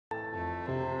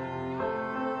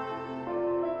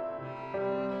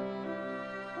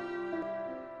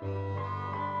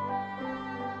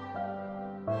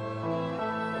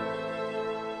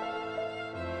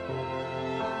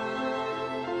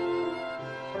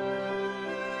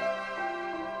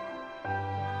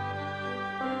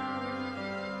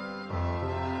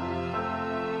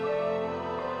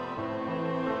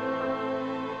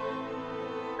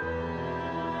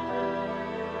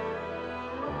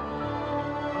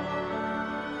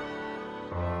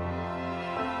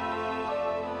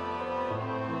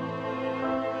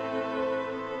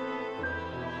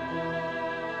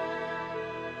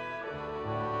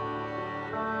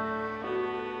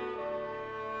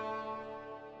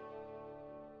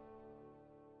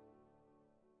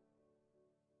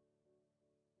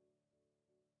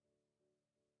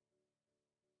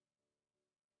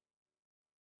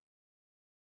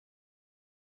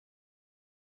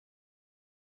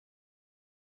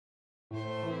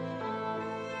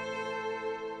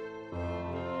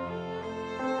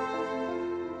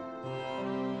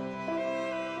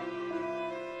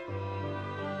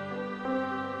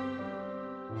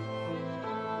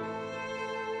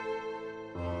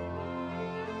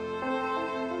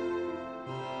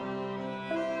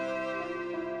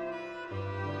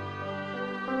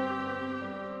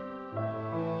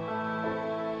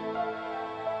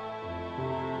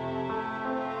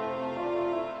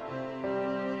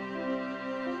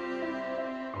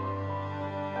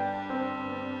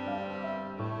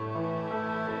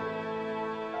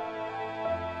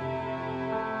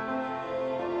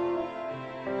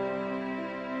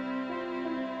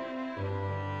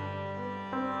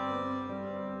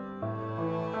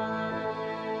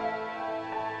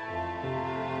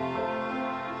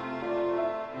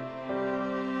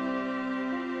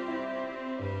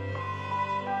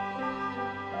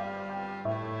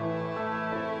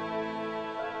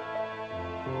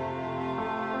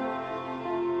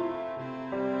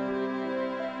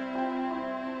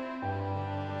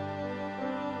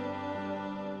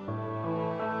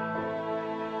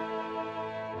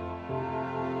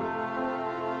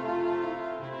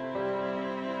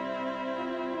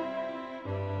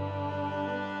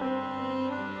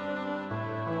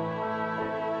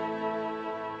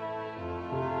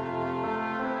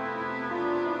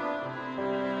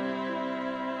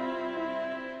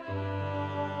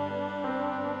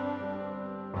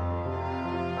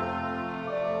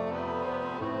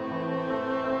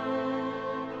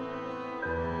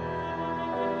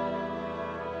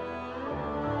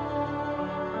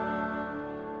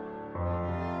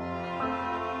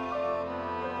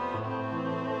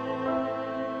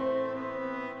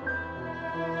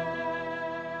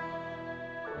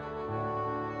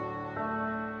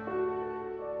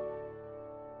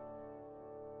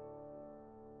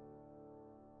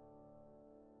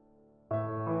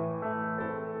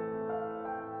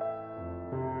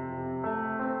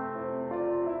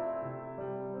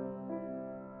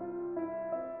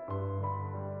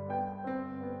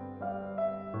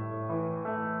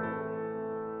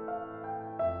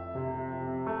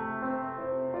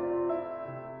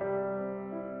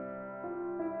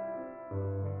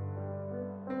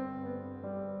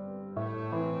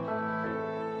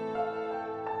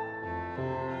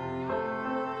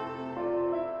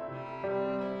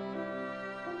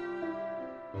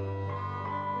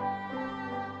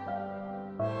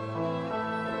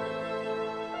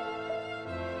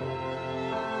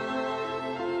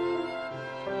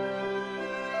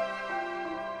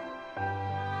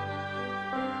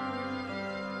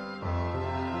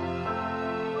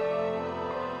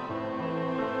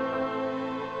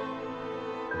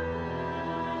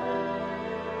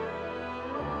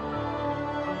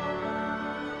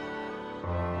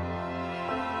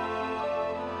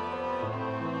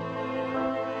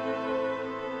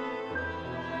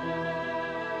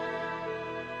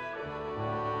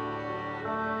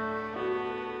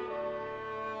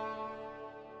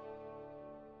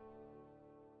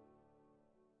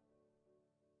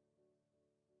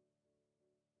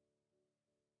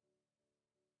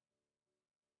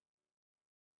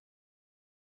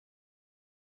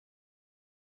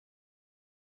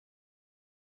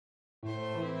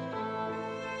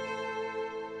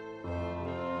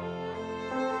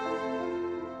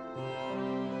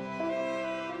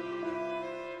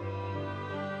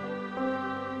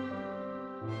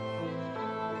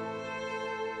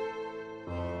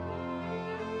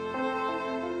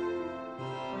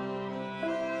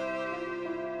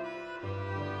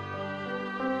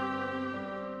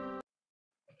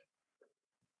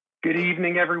Good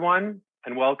evening, everyone,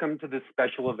 and welcome to this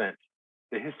special event,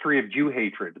 The History of Jew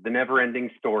Hatred, the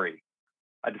Never-Ending Story,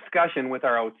 a discussion with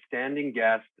our outstanding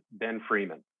guest, Ben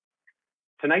Freeman.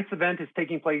 Tonight's event is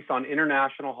taking place on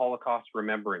International Holocaust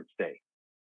Remembrance Day.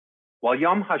 While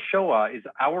Yom HaShoah is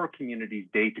our community's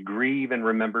day to grieve and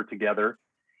remember together,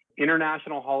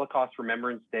 International Holocaust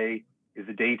Remembrance Day is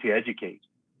a day to educate.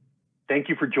 Thank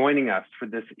you for joining us for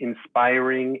this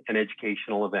inspiring and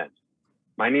educational event.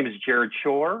 My name is Jared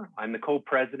Shore. I'm the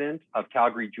co-president of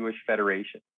Calgary Jewish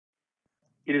Federation.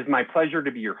 It is my pleasure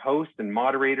to be your host and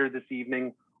moderator this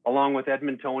evening, along with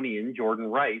Edmontonian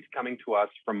Jordyn Wright, coming to us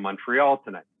from Montreal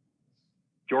tonight.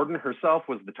 Jordyn herself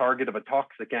was the target of a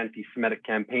toxic anti-Semitic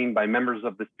campaign by members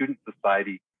of the Student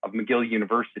Society of McGill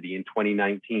University in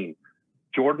 2019.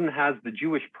 Jordyn has the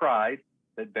Jewish pride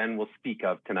that Ben will speak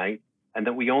of tonight, and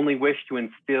that we only wish to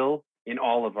instill in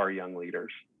all of our young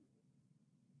leaders.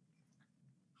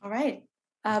 All right.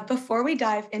 Before we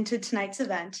dive into tonight's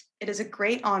event, it is a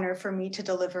great honor for me to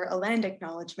deliver a land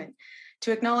acknowledgement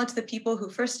to acknowledge the people who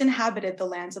first inhabited the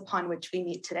lands upon which we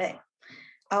meet today.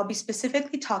 I'll be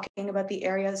specifically talking about the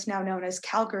areas now known as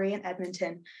Calgary and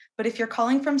Edmonton, but if you're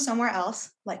calling from somewhere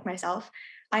else, like myself,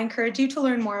 I encourage you to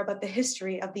learn more about the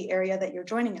history of the area that you're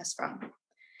joining us from.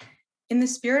 In the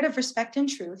spirit of respect and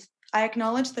truth, I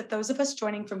acknowledge that those of us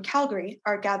joining from Calgary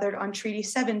are gathered on Treaty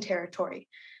 7 territory,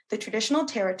 the traditional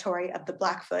territory of the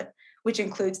Blackfoot, which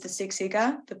includes the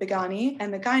Siksika, the Piikani,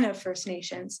 and the Kainai First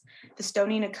Nations, the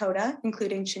Stoney Nakoda,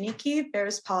 including Chiniki,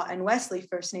 Bearspaw, and Wesley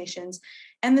First Nations,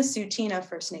 and the Tsuut'ina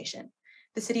First Nation.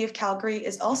 The city of Calgary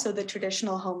is also the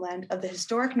traditional homeland of the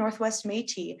historic Northwest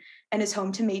Métis and is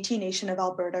home to Métis Nation of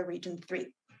Alberta Region 3.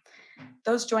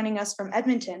 Those joining us from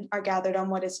Edmonton are gathered on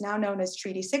what is now known as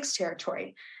Treaty 6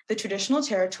 territory, the traditional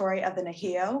territory of the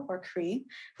Nahio or Cree,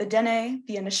 the Dene,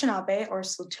 the Anishinaabe or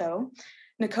Saulteaux,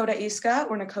 Nakota Iska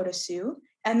or Nakota Sioux,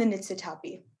 and the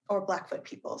Niitsitapi or Blackfoot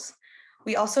peoples.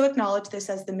 We also acknowledge this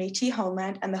as the Métis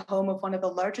homeland and the home of one of the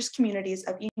largest communities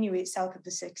of Inuit south of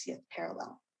the 60th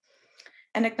parallel.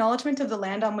 An acknowledgement of the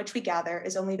land on which we gather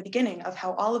is only the beginning of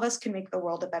how all of us can make the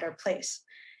world a better place.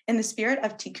 In the spirit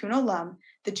of Tikkun Olam,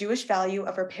 the Jewish value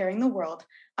of repairing the world,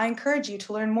 I encourage you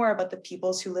to learn more about the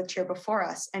peoples who lived here before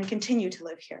us and continue to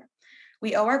live here.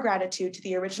 We owe our gratitude to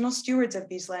the original stewards of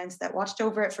these lands that watched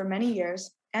over it for many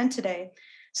years and today,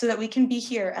 so that we can be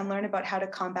here and learn about how to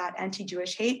combat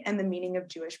anti-Jewish hate and the meaning of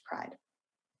Jewish pride.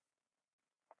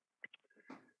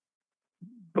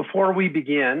 Before we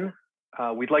begin,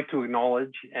 we'd like to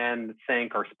acknowledge and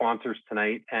thank our sponsors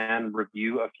tonight and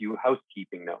review a few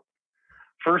housekeeping notes.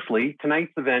 Firstly,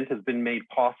 tonight's event has been made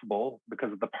possible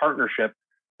because of the partnership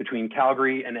between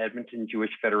Calgary and Edmonton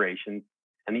Jewish Federations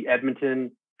and the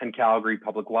Edmonton and Calgary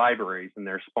Public Libraries and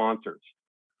their sponsors.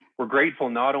 We're grateful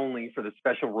not only for the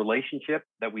special relationship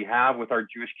that we have with our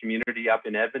Jewish community up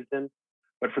in Edmonton,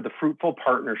 but for the fruitful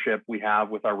partnership we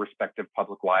have with our respective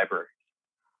public libraries.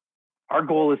 Our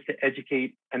goal is to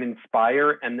educate and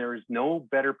inspire, and there is no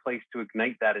better place to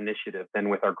ignite that initiative than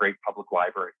with our great public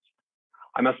libraries.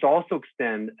 I must also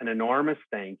extend an enormous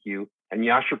thank you and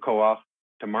Yasher Koach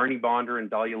to Marnie Bonder and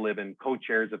Dahlia Libin,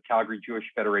 co-chairs of Calgary Jewish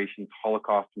Federation's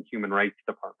Holocaust and Human Rights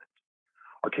Department.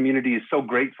 Our community is so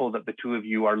grateful that the two of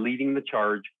you are leading the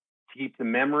charge to keep the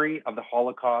memory of the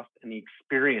Holocaust and the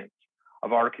experience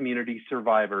of our community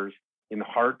survivors in the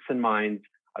hearts and minds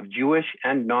of Jewish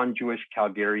and non-Jewish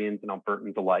Calgarians and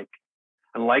Albertans alike.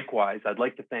 And likewise, I'd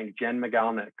like to thank Jen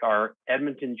McGalnick, our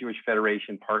Edmonton Jewish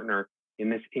Federation partner in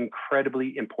this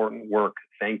incredibly important work.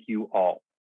 Thank you all.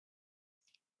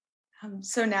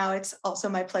 So now it's also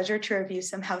my pleasure to review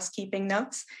some housekeeping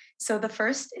notes. So the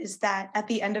first is that at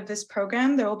the end of this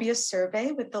program, there will be a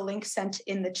survey with the link sent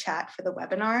in the chat for the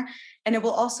webinar, and it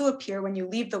will also appear when you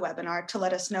leave the webinar to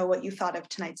let us know what you thought of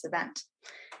tonight's event.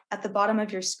 At the bottom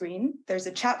of your screen, there's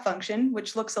a chat function,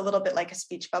 which looks a little bit like a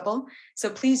speech bubble. So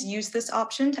please use this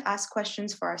option to ask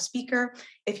questions for our speaker.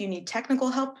 If you need technical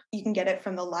help, you can get it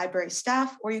from the library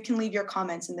staff, or you can leave your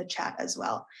comments in the chat as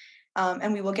well.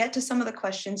 And we will get to some of the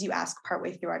questions you ask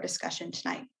partway through our discussion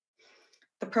tonight.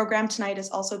 The program tonight is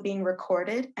also being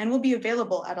recorded and will be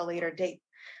available at a later date.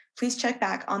 Please check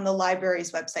back on the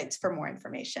library's websites for more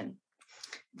information.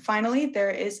 Finally, there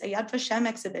is a Yad Vashem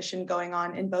exhibition going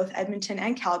on in both Edmonton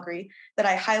and Calgary that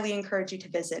I highly encourage you to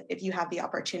visit if you have the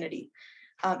opportunity.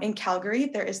 In Calgary,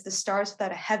 there is the Stars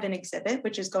Without a Heaven exhibit,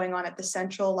 which is going on at the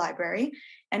Central Library.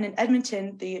 And in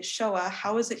Edmonton, the Shoah,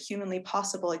 How Is It Humanly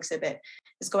Possible exhibit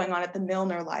is going on at the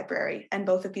Milner Library. And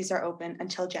both of these are open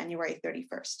until January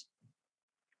 31st.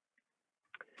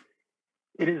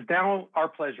 It is now our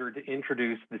pleasure to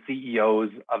introduce the CEOs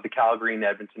of the Calgary and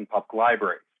Edmonton Public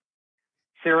Libraries.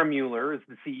 Sarah Mueller is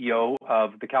the CEO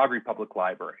of the Calgary Public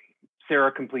Library.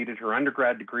 Sarah completed her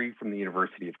undergrad degree from the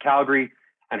University of Calgary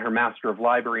and her Master of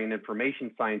Library and Information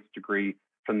Science degree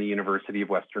from the University of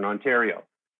Western Ontario.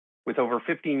 With over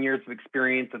 15 years of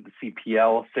experience at the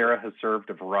CPL, Sarah has served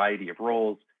a variety of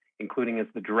roles, including as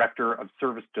the Director of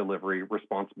Service Delivery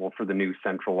responsible for the new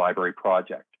Central Library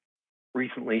project.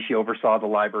 Recently, she oversaw the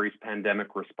library's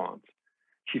pandemic response.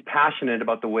 She's passionate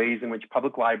about the ways in which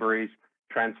public libraries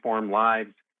transform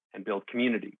lives and build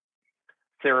community.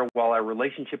 Sarah, while our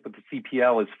relationship with the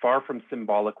CPL is far from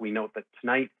symbolic, we note that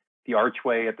tonight the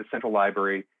archway at the Central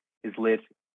Library is lit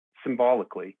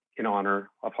symbolically in honor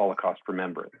of Holocaust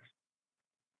Remembrance.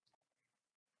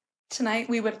 Tonight,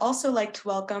 we would also like to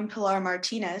welcome Pilar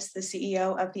Martinez, the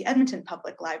CEO of the Edmonton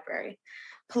Public Library.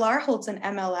 Pilar holds an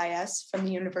MLIS from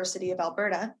the University of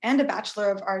Alberta and a Bachelor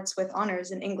of Arts with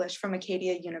honors in English from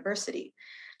Acadia University.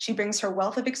 She brings her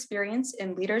wealth of experience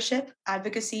in leadership,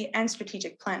 advocacy, and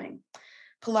strategic planning.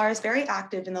 Pilar is very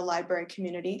active in the library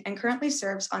community and currently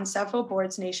serves on several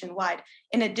boards nationwide,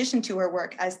 in addition to her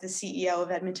work as the CEO of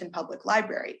Edmonton Public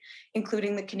Library,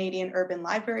 including the Canadian Urban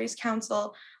Libraries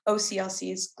Council,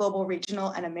 OCLC's Global Regional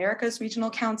and Americas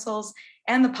Regional Councils,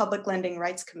 and the Public Lending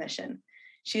Rights Commission.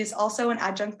 She is also an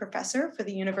adjunct professor for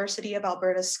the University of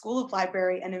Alberta's School of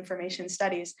Library and Information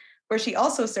Studies, where she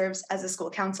also serves as a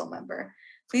school council member.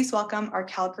 Please welcome our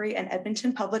Calgary and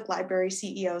Edmonton Public Library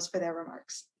CEOs for their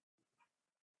remarks.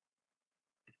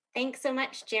 Thanks so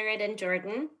much, Jared and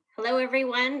Jordyn. Hello,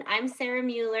 everyone. I'm Sarah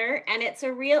Mueller, and it's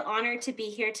a real honor to be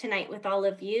here tonight with all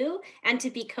of you and to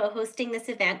be co-hosting this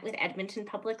event with Edmonton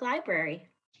Public Library.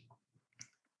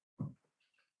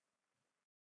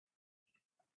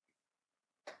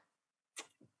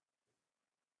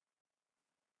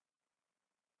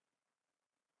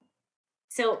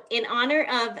 So in honor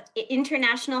of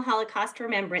International Holocaust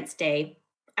Remembrance Day,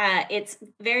 it's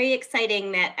very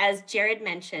exciting that, as Jared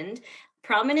mentioned,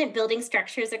 Prominent building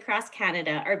structures across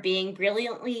Canada are being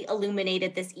brilliantly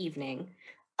illuminated this evening.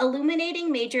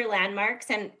 Illuminating major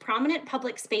landmarks and prominent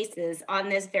public spaces on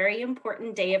this very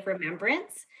important day of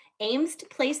remembrance aims to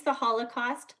place the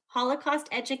Holocaust, Holocaust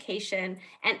education,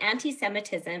 and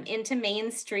anti-Semitism into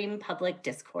mainstream public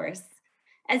discourse.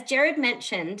 As Jared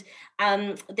mentioned,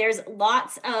 there's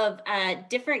lots of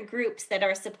different groups that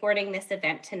are supporting this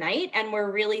event tonight, and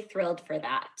we're really thrilled for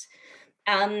that.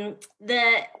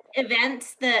 The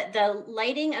events, the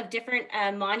lighting of different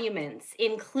monuments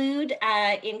include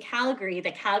in Calgary,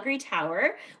 the Calgary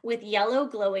Tower with yellow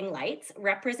glowing lights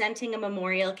representing a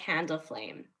memorial candle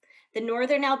flame. The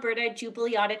Northern Alberta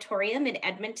Jubilee Auditorium in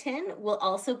Edmonton will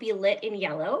also be lit in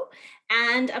yellow.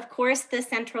 And of course, the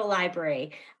Central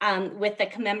Library with the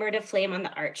commemorative flame on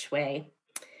the archway.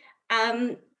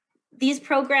 These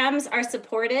programs are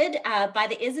supported by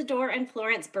the Isidore and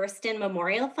Florence Burston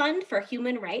Memorial Fund for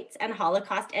Human Rights and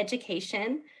Holocaust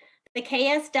Education, the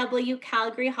KSW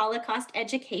Calgary Holocaust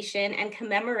Education and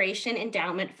Commemoration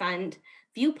Endowment Fund,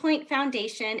 Viewpoint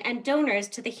Foundation, and donors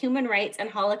to the Human Rights and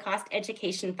Holocaust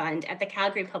Education Fund at the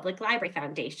Calgary Public Library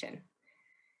Foundation.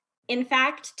 In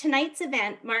fact, tonight's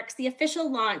event marks the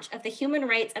official launch of the Human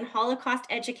Rights and Holocaust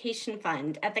Education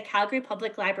Fund at the Calgary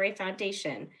Public Library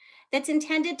Foundation, that's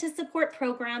intended to support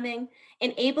programming,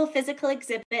 enable physical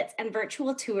exhibits and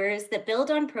virtual tours that build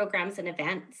on programs and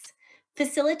events,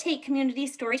 facilitate community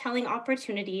storytelling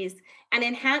opportunities, and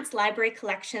enhance library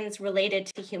collections related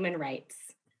to human rights.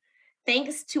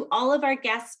 Thanks to all of our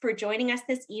guests for joining us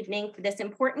this evening for this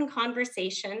important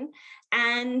conversation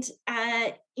and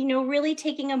really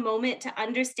taking a moment to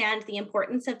understand the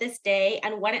importance of this day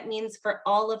and what it means for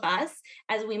all of us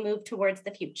as we move towards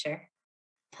the future.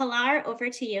 Pilar, over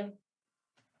to you.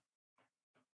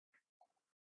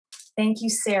 Thank you,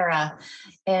 Sarah.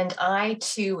 And I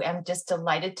too am just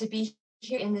delighted to be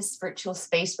here in this virtual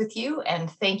space with you.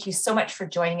 And thank you so much for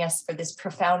joining us for this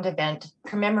profound event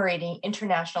commemorating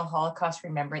International Holocaust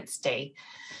Remembrance Day.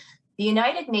 The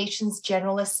United Nations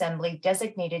General Assembly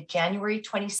designated January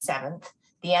 27th,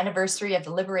 the anniversary of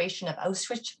the liberation of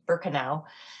Auschwitz-Birkenau,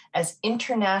 as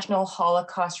International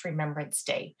Holocaust Remembrance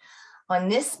Day. On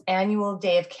this annual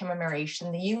day of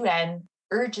commemoration, the UN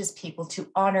urges people to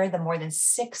honor the more than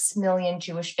 6 million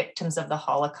Jewish victims of the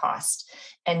Holocaust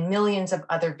and millions of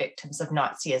other victims of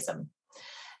Nazism.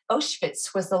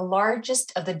 Auschwitz was the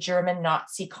largest of the German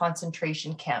Nazi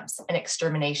concentration camps and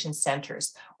extermination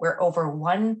centers, where over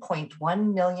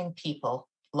 1.1 million people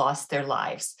lost their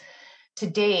lives.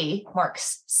 Today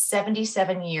marks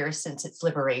 77 years since its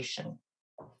liberation.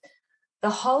 The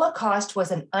Holocaust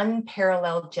was an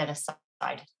unparalleled genocide,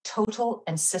 total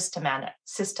and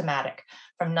systematic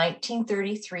from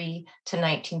 1933 to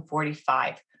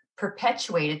 1945,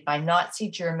 perpetuated by Nazi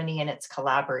Germany and its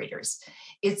collaborators.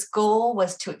 Its goal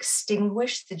was to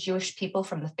extinguish the Jewish people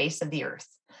from the face of the earth.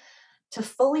 To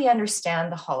fully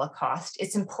understand the Holocaust,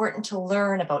 it's important to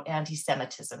learn about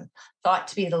anti-Semitism, thought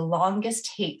to be the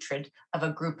longest hatred of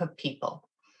a group of people.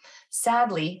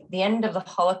 Sadly, the end of the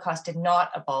Holocaust did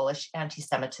not abolish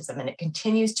anti-Semitism, and it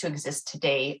continues to exist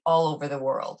today all over the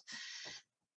world.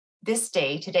 This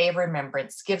day, Today of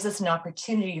Remembrance, gives us an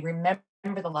opportunity to remember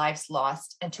the lives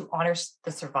lost and to honor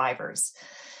the survivors.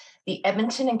 The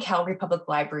Edmonton and Calgary Public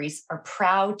Libraries are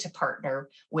proud to partner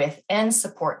with and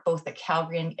support both the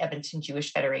Calgary and Edmonton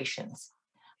Jewish Federations.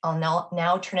 I'll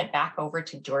now turn it back over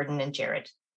to Jordyn and Jared.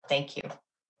 Thank you.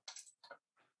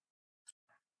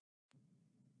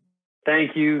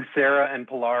 Thank you, Sarah and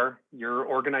Pilar. Your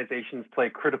organizations play a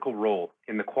critical role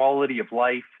in the quality of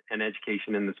life and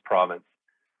education in this province.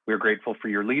 We're grateful for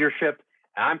your leadership,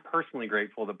 and I'm personally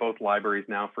grateful that both libraries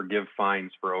now forgive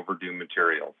fines for overdue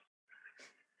materials.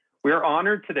 We are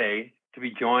honored today to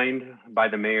be joined by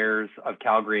the mayors of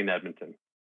Calgary and Edmonton.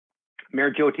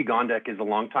 Mayor Jyoti Gondek is a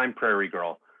longtime prairie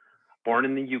girl. Born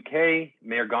in the UK,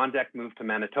 Mayor Gondek moved to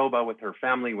Manitoba with her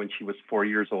family when she was 4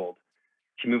 years old.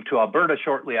 She moved to Alberta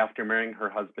shortly after marrying her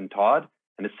husband, Todd,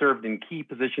 and has served in key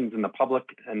positions in the public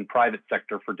and private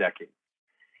sector for decades.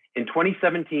 In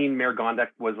 2017, Mayor Gondek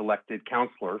was elected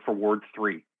councillor for Ward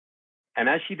 3. And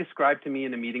as she described to me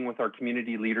in a meeting with our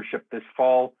community leadership this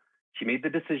fall, she made the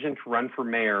decision to run for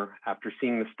mayor after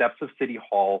seeing the steps of City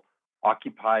Hall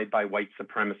occupied by white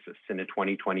supremacists in a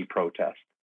 2020 protest.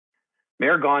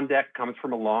 Mayor Gondek comes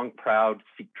from a long, proud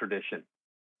Sikh tradition.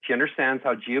 She understands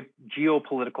how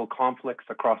geopolitical conflicts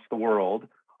across the world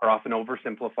are often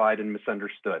oversimplified and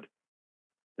misunderstood.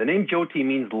 The name Jyoti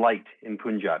means light in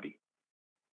Punjabi.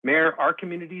 Mayor, our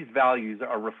community's values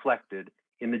are reflected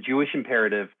in the Jewish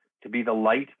imperative to be the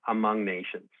light among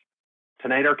nations.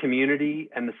 Tonight, our community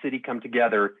and the city come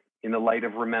together in the light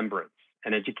of remembrance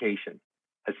and education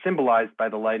as symbolized by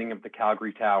the lighting of the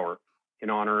Calgary Tower in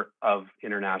honor of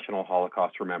International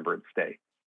Holocaust Remembrance Day.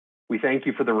 We thank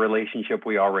you for the relationship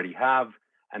we already have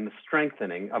and the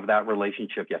strengthening of that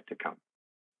relationship yet to come.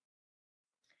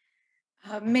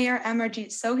 Mayor Amarjeet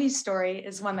Sohi's story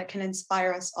is one that can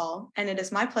inspire us all, and it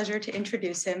is my pleasure to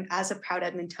introduce him as a proud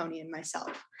Edmontonian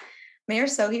myself. Mayor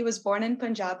Sohi was born in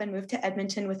Punjab and moved to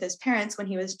Edmonton with his parents when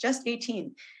he was just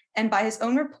 18, and by his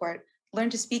own report,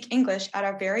 learned to speak English at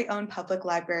our very own public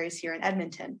libraries here in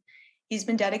Edmonton. He's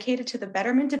been dedicated to the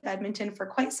betterment of Edmonton for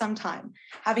quite some time,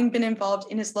 having been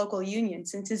involved in his local union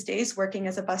since his days working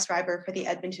as a bus driver for the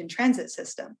Edmonton Transit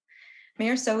System.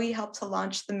 Mayor Sohi helped to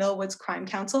launch the Millwoods Crime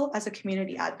Council as a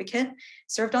community advocate,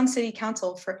 served on City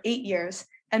Council for 8 years,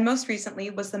 and most recently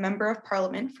was the Member of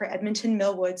Parliament for Edmonton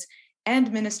Millwoods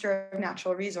and Minister of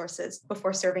Natural Resources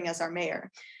before serving as our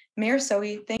mayor. Mayor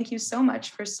Sohi, thank you so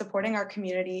much for supporting our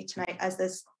community tonight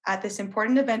at this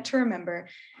important event to remember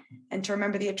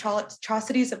the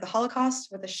atrocities of the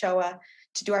Holocaust with the Shoah,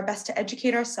 to do our best to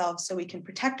educate ourselves so we can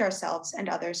protect ourselves and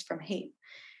others from hate.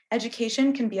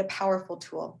 Education can be a powerful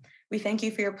tool. We thank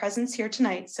you for your presence here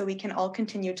tonight so we can all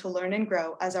continue to learn and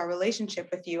grow as our relationship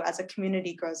with you as a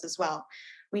community grows as well.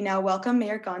 We now welcome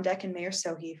Mayor Gondek and Mayor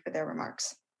Sohi for their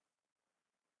remarks.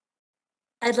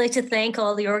 I'd like to thank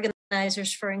all the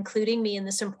organizers for including me in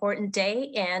this important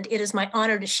day, and it is my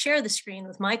honor to share the screen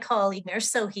with my colleague, Mayor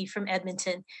Sohi from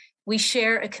Edmonton. We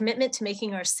share a commitment to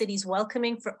making our cities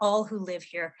welcoming for all who live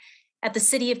here. At the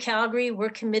City of Calgary, we're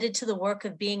committed to the work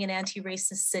of being an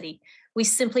anti-racist city. We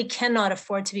simply cannot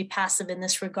afford to be passive in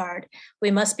this regard.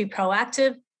 We must be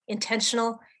proactive,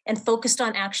 intentional, and focused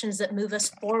on actions that move us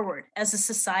forward as a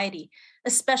society,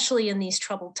 especially in these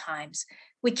troubled times.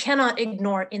 We cannot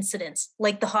ignore incidents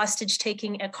like the hostage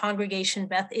taking at Congregation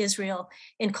Beth Israel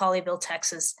in Colleyville,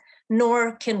 Texas,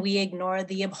 nor can we ignore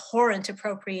the abhorrent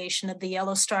appropriation of the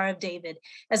Yellow Star of David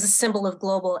as a symbol of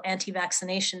global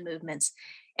anti-vaccination movements.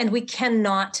 And we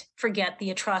cannot forget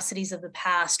the atrocities of the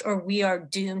past, or we are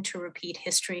doomed to repeat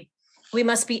history. We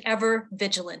must be ever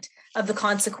vigilant of the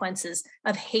consequences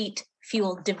of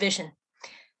hate-fueled division.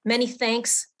 Many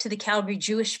thanks to the Calgary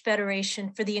Jewish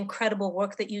Federation for the incredible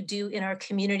work that you do in our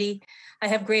community. I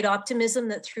have great optimism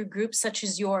that through groups such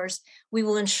as yours, we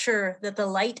will ensure that the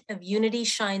light of unity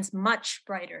shines much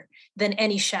brighter than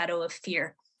any shadow of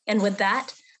fear. And with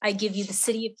that, I give you the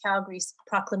City of Calgary's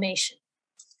proclamation.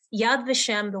 Yad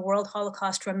Vashem, the World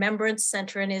Holocaust Remembrance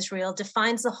Center in Israel,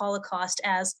 defines the Holocaust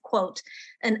as, quote,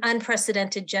 an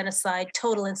unprecedented genocide,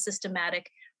 total and systematic,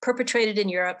 perpetrated in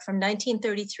Europe from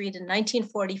 1933 to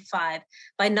 1945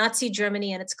 by Nazi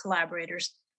Germany and its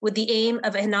collaborators, with the aim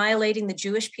of annihilating the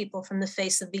Jewish people from the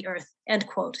face of the earth, end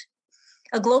quote.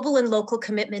 A global and local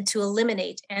commitment to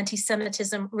eliminate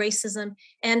anti-Semitism, racism,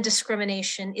 and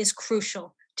discrimination is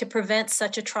crucial to prevent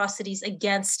such atrocities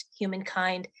against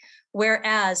humankind,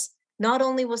 whereas not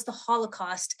only was the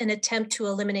Holocaust an attempt to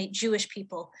eliminate Jewish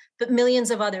people, but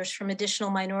millions of others from additional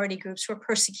minority groups were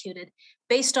persecuted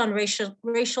based on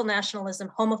racial nationalism,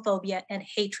 homophobia, and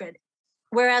hatred.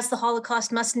 Whereas the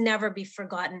Holocaust must never be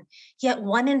forgotten, yet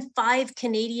 1 in 5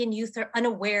 Canadian youth are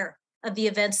unaware of the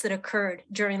events that occurred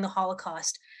during the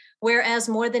Holocaust. Whereas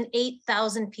more than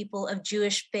 8,000 people of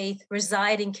Jewish faith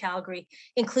reside in Calgary,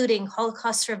 including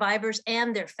Holocaust survivors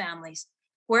and their families.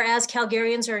 Whereas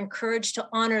Calgarians are encouraged to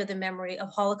honor the memory of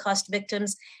Holocaust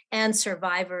victims and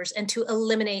survivors and to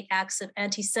eliminate acts of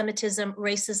anti-Semitism,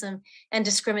 racism, and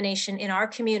discrimination in our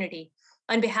community.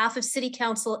 On behalf of City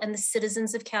Council and the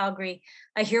citizens of Calgary,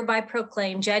 I hereby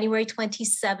proclaim January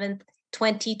 27th,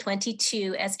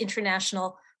 2022 as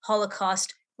International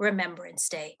Holocaust Remembrance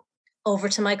Day. Over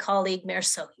to my colleague, Mayor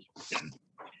Sohi.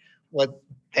 Well,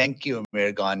 thank you,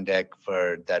 Mayor Gondek,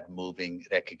 for that moving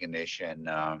recognition.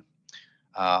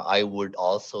 I would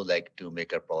also like to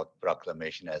make a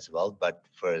proclamation as well, but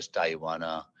first I want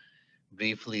to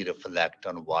briefly reflect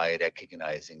on why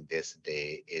recognizing this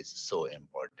day is so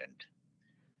important.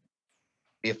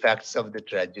 The effects of the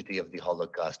tragedy of the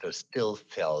Holocaust are still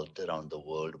felt around the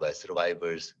world by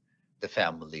survivors, the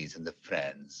families, and the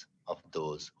friends of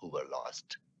those who were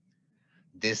lost.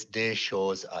 This day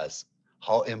shows us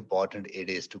how important it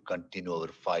is to continue our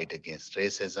fight against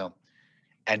racism,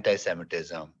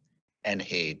 anti-Semitism, and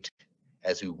hate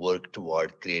as we work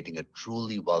toward creating a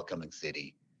truly welcoming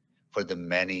city for the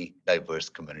many diverse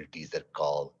communities that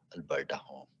call Alberta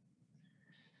home.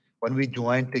 When we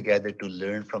join together to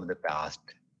learn from the past,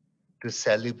 to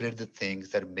celebrate the things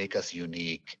that make us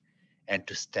unique, and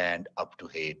to stand up to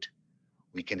hate,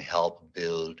 we can help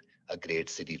build a great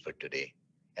city for today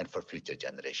and for future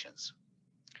generations.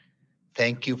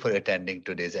 Thank you for attending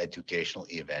today's educational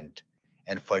event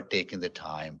and for taking the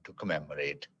time to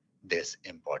commemorate this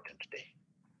important day.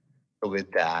 So with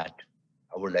that,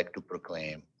 I would like to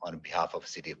proclaim on behalf of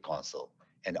City Council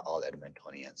and all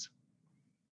Edmontonians.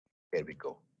 Here we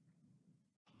go.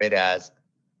 Whereas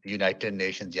the United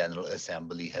Nations General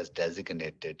Assembly has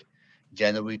designated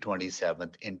January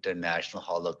 27th International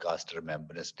Holocaust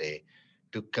Remembrance Day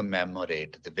to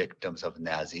commemorate the victims of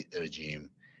Nazi regime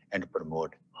and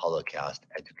promote Holocaust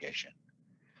education.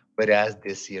 Whereas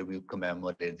this year we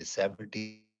commemorated the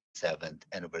 77th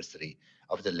anniversary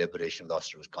of the liberation of the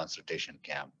Auschwitz concentration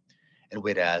camp. And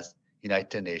whereas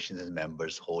United Nations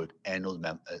members hold annual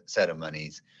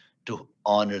ceremonies to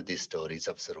honor the stories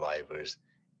of survivors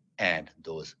and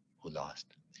those who lost.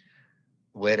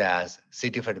 Whereas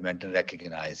City of Edmonton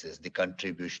recognizes the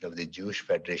contribution of the Jewish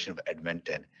Federation of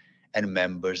Edmonton and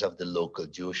members of the local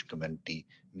Jewish community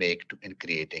make in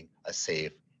creating a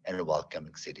safe and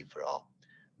welcoming city for all.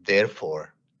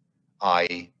 Therefore,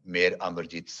 I, Mayor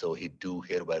Amarjeet Sohi, do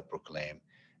hereby proclaim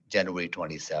January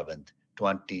 27th,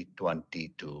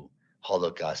 2022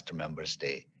 Holocaust Remembrance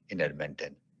Day in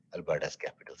Edmonton, Alberta's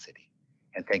capital city.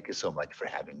 And thank you so much for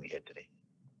having me here today.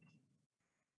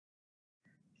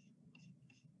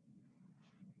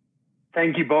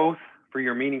 Thank you both for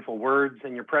your meaningful words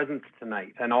and your presence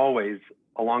tonight and always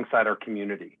alongside our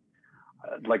community.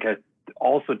 I'd like to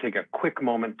also take a quick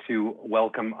moment to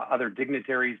welcome other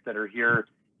dignitaries that are here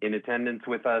in attendance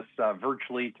with us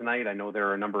virtually tonight. I know there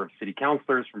are a number of city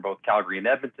councilors from both Calgary and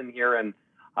Edmonton here, and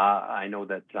I know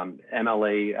that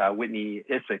MLA Whitney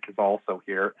Isick is also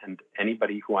here, and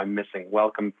anybody who I'm missing,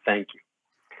 welcome, thank you.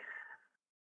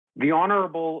 The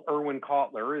Honourable Irwin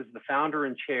Cotler is the founder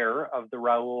and chair of the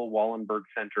Raoul Wallenberg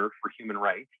Center for Human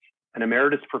Rights, an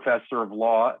emeritus professor of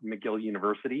law at McGill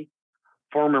University,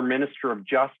 former Minister of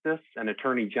Justice and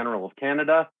Attorney General of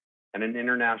Canada, and an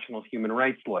international human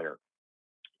rights lawyer.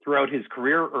 Throughout his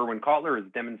career, Irwin Cotler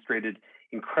has demonstrated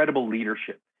incredible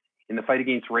leadership in the fight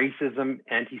against racism,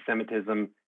 anti-Semitism,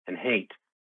 and hate.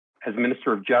 As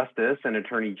Minister of Justice and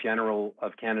Attorney General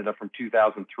of Canada from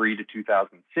 2003 to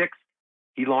 2006,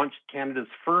 he launched Canada's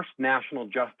first national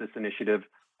justice initiative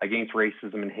against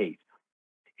racism and hate.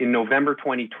 In November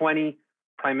 2020,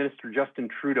 Prime Minister Justin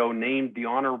Trudeau named the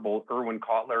Honourable Irwin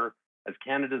Cotler as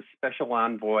Canada's special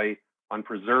envoy on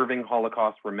preserving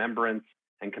Holocaust remembrance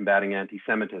and combating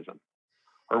anti-Semitism.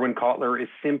 Irwin Cotler is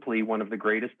simply one of the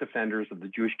greatest defenders of the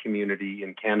Jewish community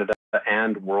in Canada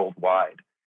and worldwide.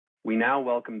 We now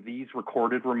welcome these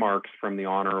recorded remarks from the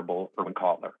Honourable Irwin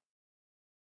Cotler.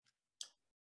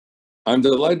 I'm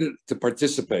delighted to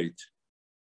participate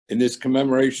in this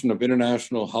commemoration of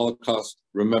International Holocaust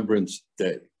Remembrance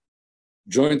Day,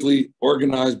 jointly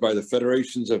organized by the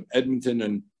Federations of Edmonton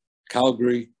and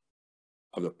Calgary,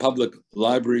 of the public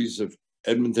libraries of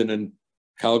Edmonton and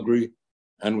Calgary,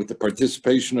 and with the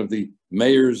participation of the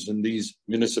mayors in these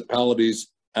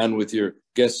municipalities, and with your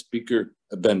guest speaker,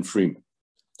 Ben Freeman.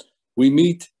 We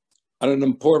meet at an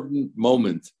important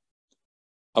moment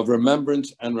of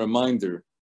remembrance and reminder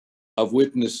of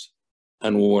witness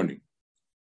and warning.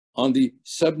 On the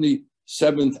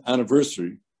 77th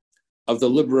anniversary of the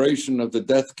liberation of the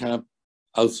death camp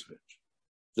Auschwitz,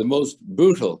 the most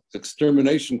brutal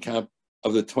extermination camp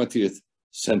of the 20th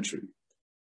century,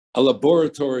 a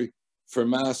laboratory for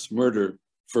mass murder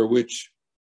for which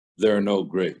there are no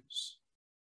graves.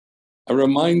 A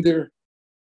reminder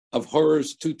of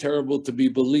horrors too terrible to be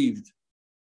believed,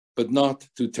 but not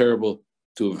too terrible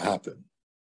to have happened.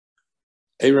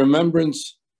 A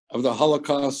remembrance of the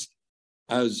Holocaust,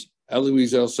 as Elie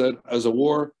Wiesel said, as a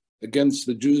war against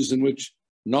the Jews in which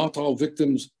not all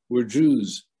victims were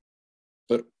Jews,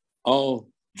 but all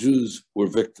Jews were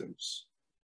victims.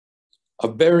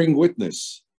 Of bearing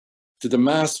witness to the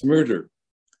mass murder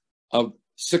of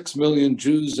 6 million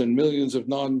Jews and millions of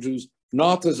non-Jews,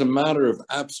 not as a matter of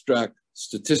abstract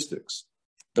statistics,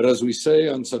 but as we say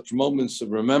on such moments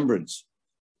of remembrance,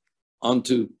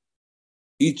 unto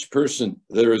each person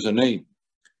there is a name,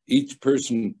 each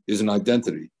person is an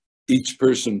identity, each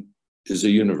person is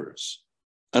a universe,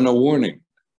 and a warning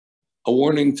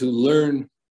to learn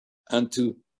and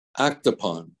to act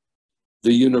upon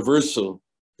the universal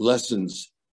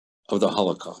lessons of the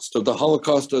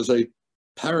Holocaust as a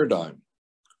paradigm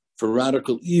for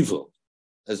radical evil,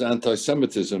 as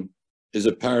anti-Semitism is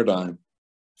a paradigm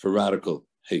for radical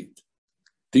hate.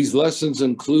 These lessons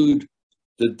include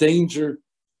the danger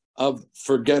of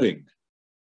forgetting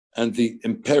and the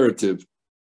imperative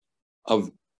of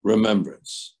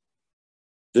remembrance,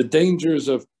 the dangers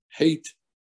of hate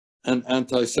and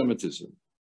anti-Semitism.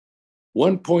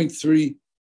 1.3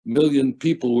 million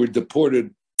people were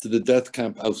deported to the death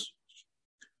camp Auschwitz.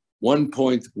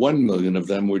 1.1 million of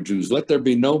them were Jews. Let there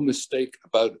be no mistake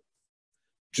about it.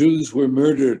 Jews were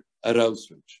murdered at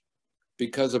Auschwitz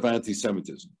because of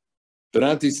anti-Semitism. But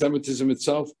anti-Semitism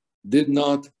itself did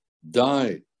not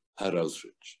die at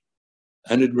Auschwitz.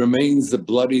 And it remains the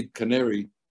bloodied canary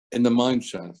in the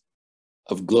mineshaft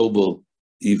of global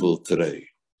evil today.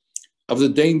 Of the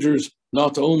dangers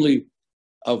not only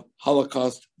of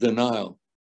Holocaust denial,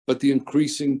 but the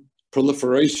increasing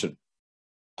proliferation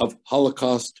of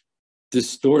Holocaust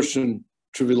distortion,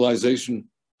 trivialization,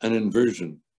 and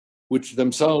inversion, which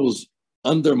themselves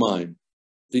undermine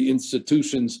the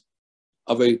institutions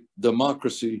of a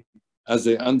democracy as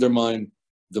they undermine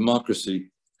democracy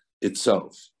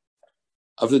itself.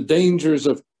 Of the dangers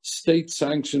of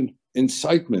state-sanctioned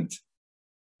incitement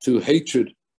to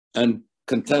hatred and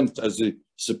contempt, as the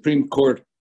Supreme Court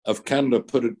of Canada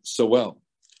put it so well.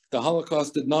 The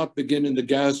Holocaust did not begin in the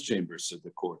gas chamber, said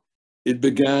the court. It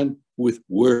began with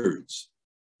words.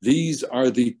 These are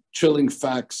the chilling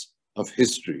facts of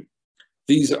history.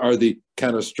 These are the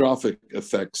catastrophic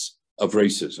effects of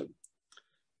racism.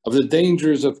 Of the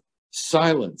dangers of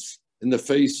silence in the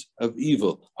face of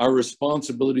evil, our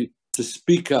responsibility to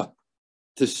speak up,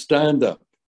 to stand up,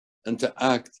 and to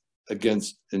act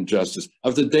against injustice.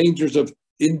 Of the dangers of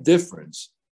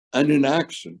indifference and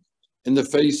inaction in the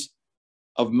face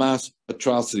of mass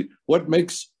atrocity. What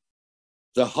makes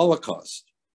the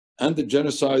Holocaust and the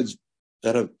genocides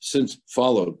that have since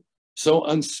followed so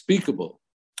unspeakable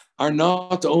are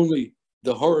not only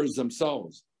the horrors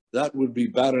themselves, that would be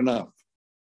bad enough.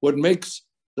 What makes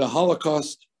the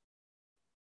Holocaust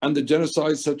and the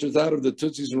genocides such as that of the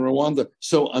Tutsis in Rwanda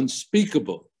so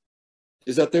unspeakable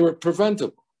is that they were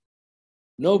preventable.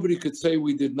 Nobody could say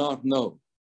we did not know.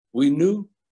 We knew,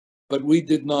 but we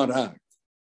did not act.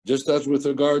 Just as with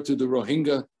regard to the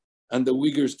Rohingya and the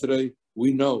Uyghurs today,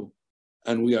 we know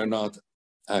and we are not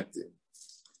acting.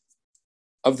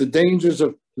 Of the dangers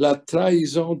of la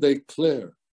trahison des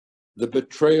clercs, the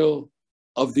betrayal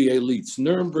of the elites.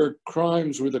 Nuremberg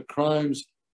crimes were the crimes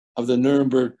of the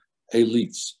Nuremberg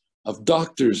elites, of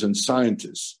doctors and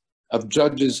scientists, of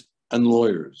judges and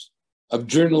lawyers, of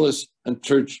journalists and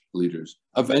church leaders,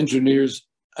 of engineers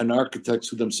and architects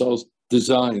who themselves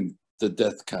designed the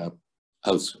death camp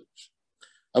Auschwitz,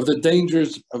 of the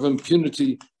dangers of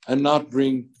impunity and not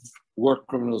bring war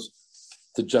criminals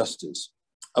to justice,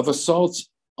 of assaults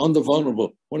on the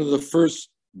vulnerable. One of the first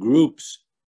groups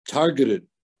targeted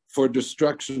for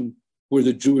destruction were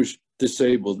the Jewish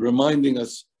disabled, reminding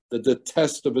us that the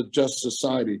test of a just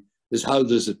society is how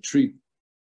does it treat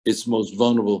its most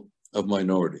vulnerable of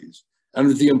minorities,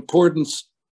 and the importance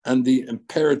and the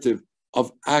imperative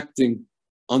of acting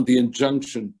on the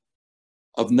injunction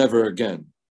of never again.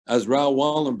 As Raoul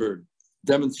Wallenberg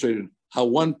demonstrated how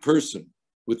one person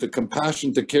with the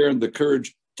compassion to care and the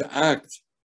courage to act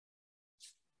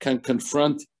can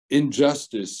confront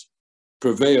injustice,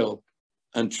 prevail,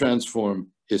 and transform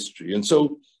history. And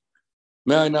so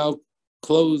may I now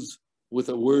close with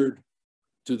a word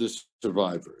to the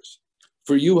survivors.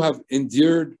 For you have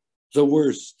endured the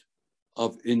worst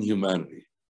of inhumanity,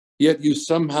 yet you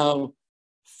somehow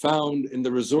found in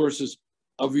the resources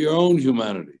of your own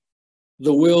humanity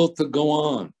the will to go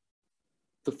on,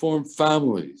 to form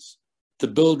families, to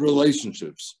build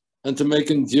relationships, and to make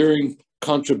enduring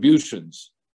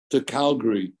contributions to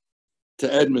Calgary,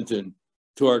 to Edmonton,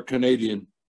 to our Canadian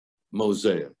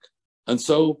mosaic. And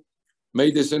so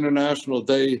may this International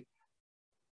Day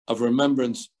of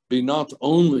Remembrance be not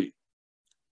only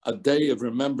a day of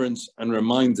remembrance and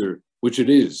reminder, which it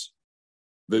is,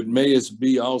 but may it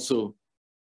be also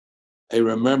a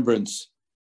remembrance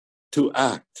to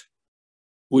act,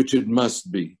 which it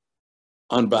must be,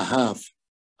 on behalf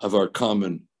of our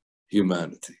common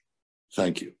humanity.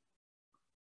 Thank you.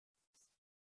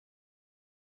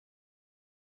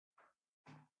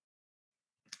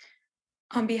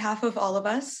 On behalf of all of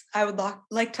us, I would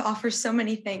like to offer so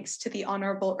many thanks to the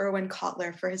Honourable Irwin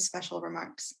Cotler for his special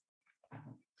remarks.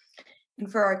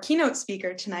 And for our keynote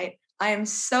speaker tonight, I am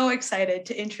so excited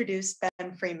to introduce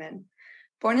Ben Freeman.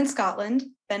 Born in Scotland,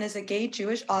 Ben is a gay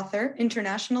Jewish author,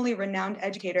 internationally renowned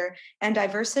educator, and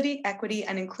diversity, equity,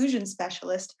 and inclusion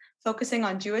specialist focusing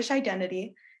on Jewish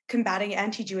identity, combating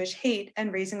anti-Jewish hate,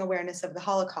 and raising awareness of the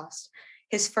Holocaust.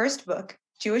 His first book,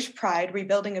 Jewish Pride,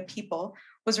 Rebuilding a People,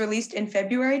 was released in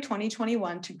February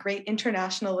 2021 to great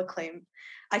international acclaim.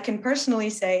 I can personally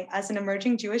say, as an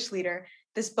emerging Jewish leader,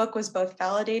 this book was both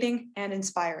validating and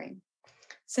inspiring.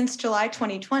 Since July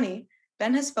 2020,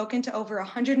 Ben has spoken to over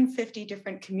 150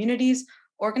 different communities,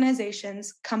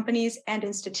 organizations, companies, and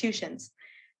institutions.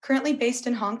 Currently based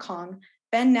in Hong Kong,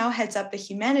 Ben now heads up the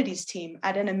humanities team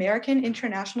at an American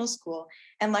international school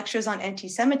and lectures on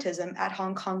anti-Semitism at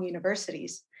Hong Kong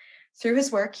universities. Through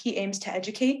his work, he aims to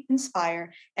educate,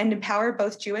 inspire, and empower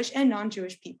both Jewish and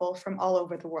non-Jewish people from all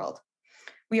over the world.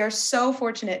 We are so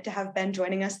fortunate to have Ben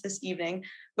joining us this evening,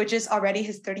 which is already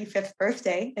his 35th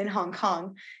birthday in Hong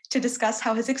Kong, to discuss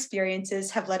how his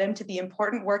experiences have led him to the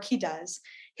important work he does,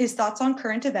 his thoughts on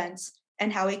current events,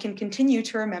 and how we can continue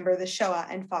to remember the Shoah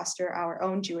and foster our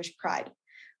own Jewish pride.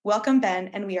 Welcome, Ben,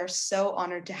 and we are so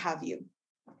honored to have you.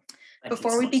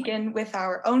 Before we begin with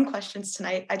our own questions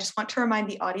tonight, I just want to remind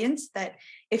the audience that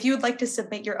if you would like to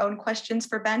submit your own questions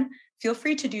for Ben, feel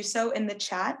free to do so in the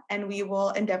chat, and we will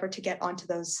endeavor to get onto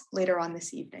those later on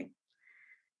this evening.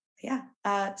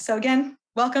 So again,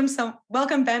 welcome,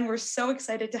 Ben. We're so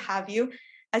excited to have you,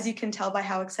 as you can tell by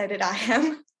how excited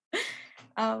I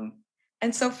am.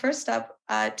 And so first up,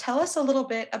 tell us a little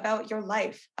bit about your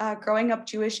life growing up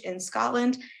Jewish in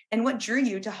Scotland and what drew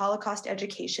you to Holocaust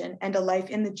education and a life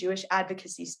in the Jewish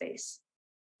advocacy space.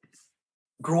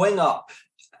 Growing up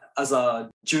as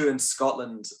a Jew in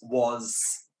Scotland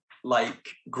was like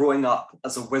growing up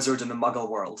as a wizard in the Muggle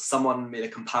world. Someone made a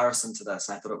comparison to this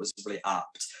and I thought it was really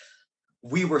apt.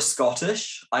 We were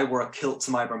Scottish. I wore a kilt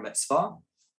to my bar mitzvah.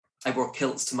 I wore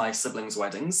kilts to my siblings'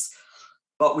 weddings.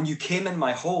 But when you came in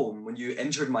my home, when you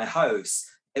entered my house,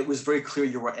 it was very clear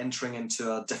you were entering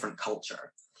into a different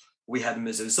culture. We had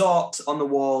mezuzot on the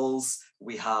walls,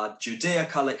 we had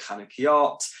Judaica like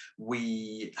Chanukiot,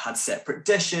 we had separate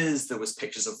dishes, there was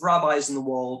pictures of rabbis on the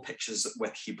wall, pictures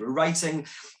with Hebrew writing,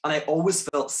 and I always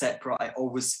felt separate.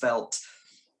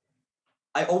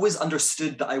 I always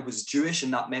understood that I was Jewish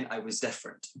and that meant I was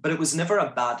different, but it was never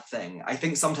a bad thing. I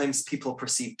think sometimes people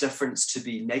perceive difference to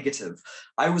be negative.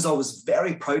 I was always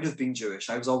very proud of being Jewish.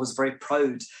 I was always very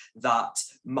proud that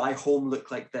my home looked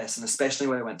like this. And especially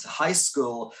when I went to high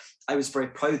school, I was very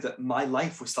proud that my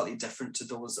life was slightly different to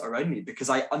those around me because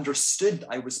I understood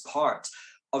I was part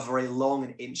of a very long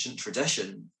and ancient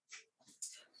tradition.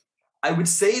 I would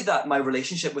say that my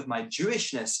relationship with my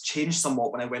Jewishness changed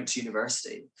somewhat when I went to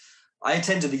university. I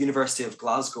attended the University of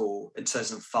Glasgow in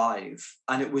 2005,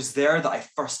 and it was there that I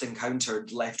first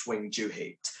encountered left-wing Jew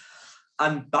hate.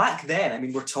 And back then, I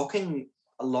mean, we're talking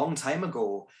a long time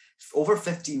ago, over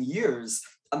 15 years,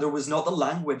 and there was not the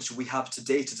language we have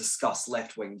today to discuss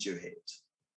left-wing Jew hate.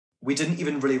 We didn't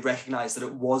even really recognize that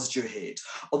it was Jew hate,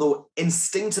 although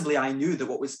instinctively I knew that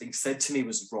what was being said to me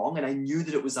was wrong, and I knew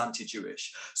that it was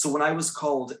anti-Jewish. So when I was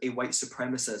called a white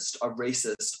supremacist, a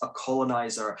racist, a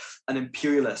colonizer, an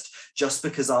imperialist, just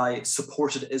because I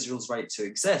supported Israel's right to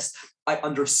exist, I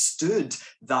understood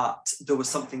that there was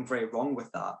something very wrong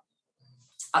with that.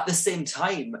 At the same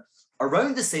time,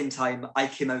 around the same time, I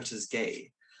came out as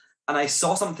gay. And I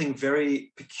saw something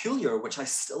very peculiar, which I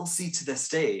still see to this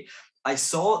day. I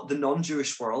saw the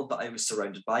non-Jewish world that I was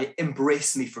surrounded by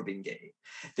embrace me for being gay.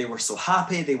 They were so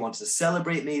happy, they wanted to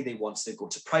celebrate me, they wanted to go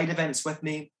to pride events with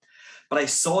me. But I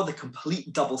saw the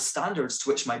complete double standards to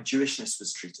which my Jewishness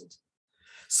was treated.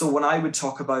 So when I would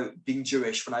talk about being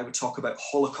Jewish, when I would talk about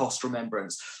Holocaust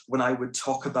remembrance, when I would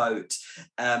talk about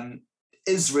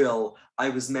Israel, I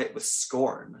was met with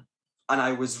scorn and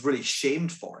I was really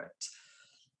shamed for it.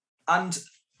 And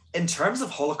in terms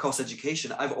of Holocaust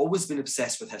education, I've always been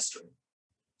obsessed with history.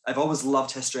 I've always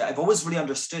loved history. I've always really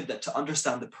understood that to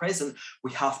understand the present,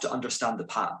 we have to understand the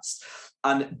past.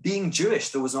 And being Jewish,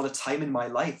 there was not a time in my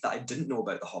life that I didn't know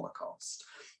about the Holocaust.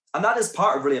 And that is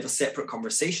part of really of a separate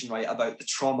conversation, right, about the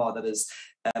trauma that is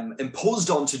imposed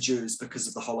onto Jews because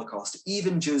of the Holocaust.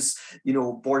 Even Jews, you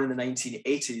know, born in the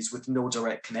 1980s with no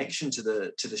direct connection to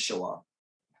the Shoah.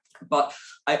 But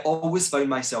I always found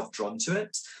myself drawn to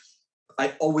it.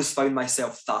 I always found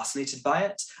myself fascinated by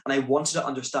it, and I wanted to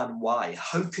understand why.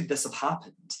 How could this have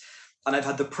happened? And I've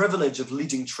had the privilege of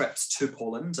leading trips to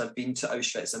Poland. I've been to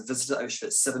Auschwitz. I've visited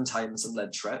Auschwitz 7 times and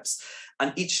led trips.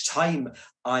 And each time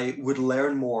I would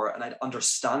learn more and I'd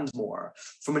understand more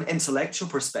from an intellectual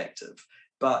perspective.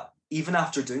 But even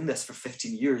after doing this for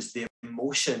 15 years, the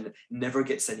emotion never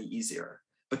gets any easier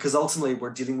because ultimately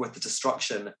we're dealing with the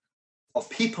destruction of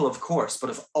people, of course, but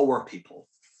of our people.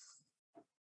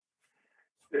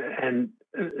 And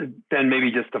then maybe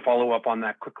just to follow up on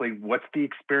that quickly, what's the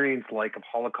experience like of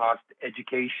Holocaust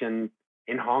education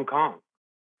in Hong Kong?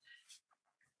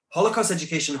 Holocaust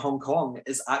education in Hong Kong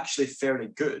is actually fairly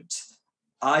good.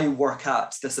 I work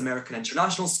at this American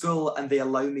International School and they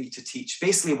allow me to teach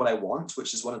basically what I want,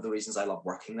 which is one of the reasons I love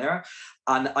working there.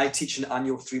 And I teach an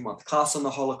annual 3-month class on the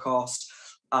Holocaust.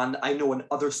 And I know in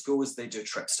other schools, they do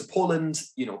trips to Poland,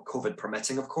 you know, COVID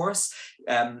permitting, of course.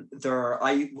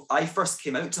 I first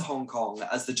came out to Hong Kong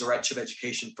as the Director of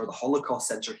Education for the Holocaust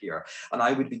Centre here. And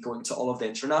I would be going to all of the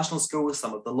international schools,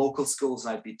 some of the local schools,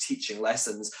 and I'd be teaching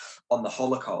lessons on the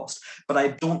Holocaust. But I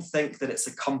don't think that it's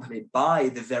accompanied by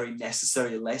the very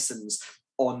necessary lessons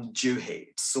on Jew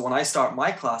hate. So when I start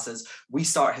my classes, we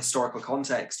start historical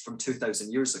context from 2000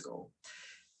 years ago.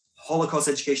 Holocaust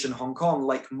education in Hong Kong,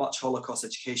 like much Holocaust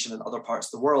education in other parts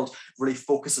of the world, really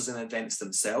focuses on events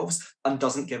themselves and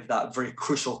doesn't give that very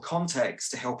crucial context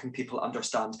to helping people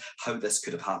understand how this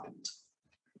could have happened.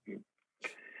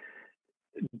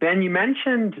 Ben, you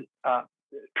mentioned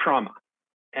trauma,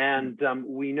 and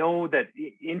we know that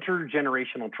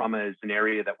intergenerational trauma is an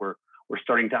area that we're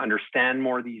starting to understand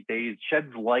more these days,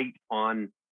 sheds light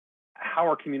on how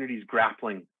our community is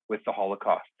grappling with the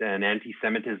Holocaust and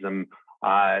anti-Semitism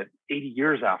 80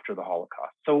 years after the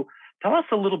Holocaust. So tell us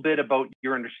a little bit about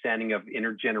your understanding of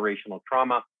intergenerational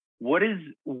trauma. What is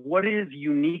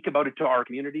unique about it to our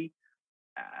community?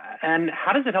 And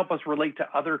how does it help us relate to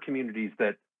other communities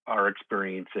that are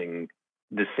experiencing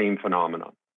the same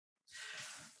phenomenon?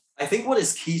 I think what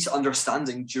is key to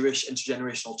understanding Jewish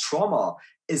intergenerational trauma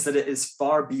is that it is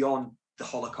far beyond the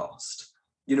Holocaust.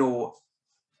 You know,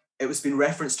 it was been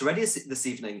referenced already this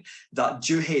evening that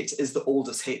Jew hate is the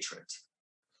oldest hatred.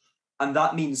 And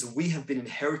that means we have been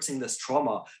inheriting this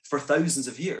trauma for thousands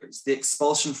of years. The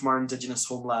expulsion from our indigenous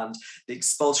homeland, the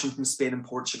expulsion from Spain and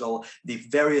Portugal, the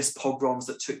various pogroms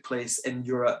that took place in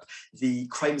Europe, the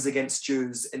crimes against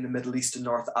Jews in the Middle East and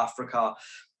North Africa.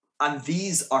 And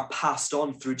these are passed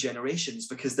on through generations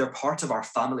because they're part of our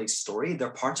family story. They're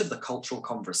part of the cultural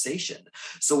conversation.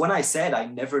 So when I said I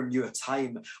never knew a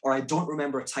time, or I don't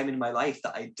remember a time in my life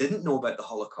that I didn't know about the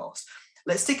Holocaust,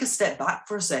 let's take a step back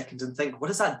for a second and think, what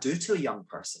does that do to a young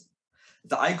person?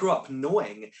 That I grew up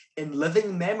knowing in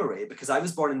living memory, because I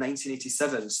was born in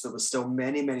 1987, so there was still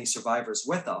many, many survivors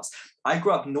with us. I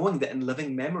grew up knowing that in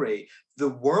living memory, the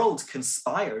world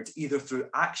conspired either through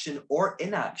action or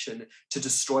inaction to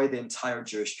destroy the entire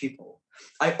Jewish people.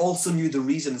 I also knew the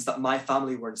reasons that my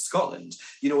family were in Scotland.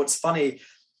 You know, it's funny,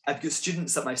 I've got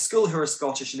students at my school who are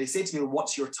Scottish and they say to me, well,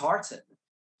 what's your tartan?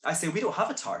 I say, we don't have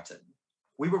a tartan.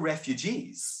 We were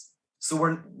refugees.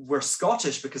 So we're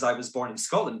Scottish because I was born in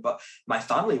Scotland, but my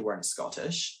family weren't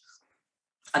Scottish.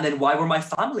 And then why were my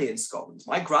family in Scotland?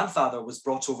 My grandfather was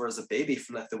brought over as a baby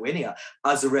from Lithuania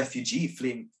as a refugee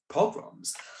fleeing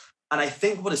pogroms. And I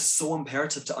think what is so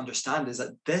imperative to understand is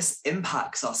that this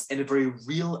impacts us in a very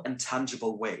real and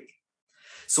tangible way.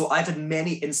 So I've had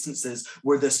many instances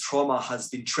where this trauma has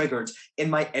been triggered in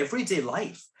my everyday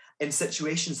life, in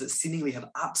situations that seemingly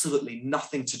have absolutely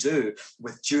nothing to do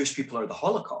with Jewish people or the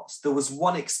Holocaust. There was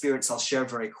one experience I'll share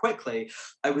very quickly.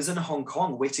 I was in Hong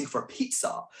Kong waiting for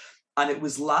pizza, and it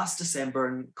was last December,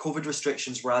 and COVID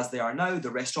restrictions were as they are now.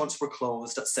 The restaurants were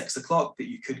closed at 6 o'clock, but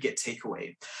you could get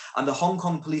takeaway. And the Hong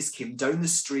Kong police came down the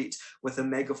street with a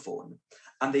megaphone,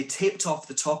 and they taped off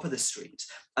the top of the street,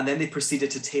 and then they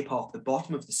proceeded to tape off the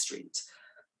bottom of the street.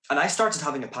 And I started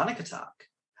having a panic attack.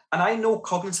 And I know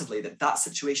cognitively that that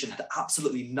situation had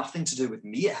absolutely nothing to do with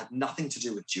me. It had nothing to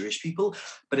do with Jewish people,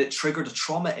 but it triggered a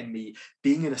trauma in me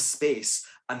being in a space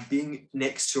and being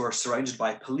next to or surrounded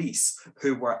by police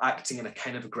who were acting in a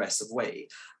kind of aggressive way.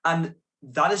 And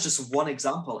that is just one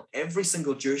example. Every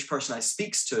single Jewish person I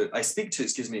speak to,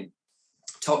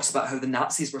 talks about how the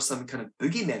Nazis were some kind of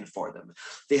boogeymen for them.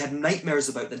 They had nightmares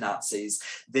about the Nazis.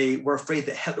 They were afraid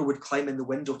that Hitler would climb in the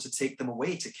window to take them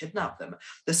away, to kidnap them.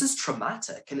 This is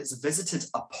traumatic and it's visited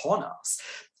upon us.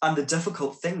 And the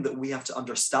difficult thing that we have to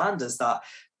understand is that,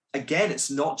 again,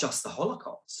 it's not just the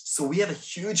Holocaust. So we have a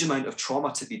huge amount of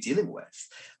trauma to be dealing with.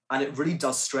 And it really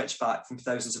does stretch back from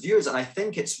thousands of years. And I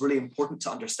think it's really important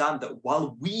to understand that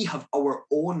while we have our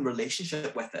own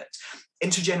relationship with it,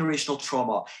 intergenerational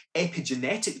trauma,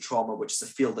 epigenetic trauma, which is a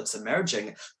field that's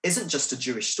emerging, isn't just a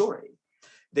Jewish story.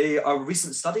 A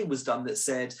recent study was done that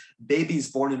said babies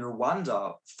born in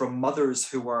Rwanda from mothers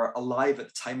who were alive at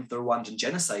the time of the Rwandan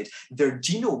genocide, their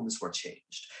genomes were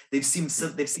changed. They've seen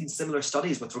similar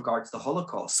studies with regard to the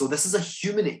Holocaust. So this is a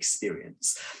human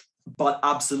experience. But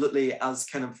absolutely, as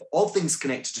kind of all things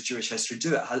connected to Jewish history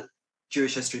do,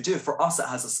 for us, it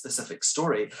has a specific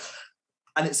story.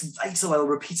 And it's vital, I'll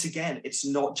repeat again, it's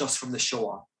not just from the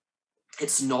Shoah.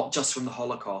 It's not just from the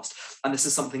Holocaust. And this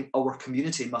is something our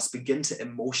community must begin to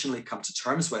emotionally come to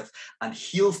terms with and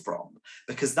heal from,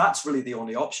 because that's really the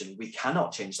only option. We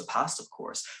cannot change the past, of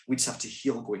course. We just have to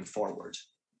heal going forward.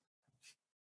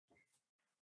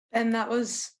 And that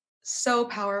was so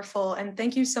powerful. And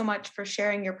thank you so much for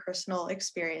sharing your personal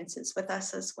experiences with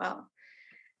us as well.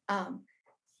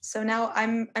 So now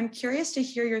I'm curious to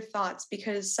hear your thoughts,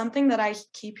 because something that I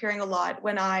keep hearing a lot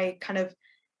when I kind of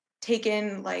take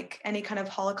in like any kind of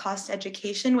Holocaust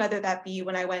education, whether that be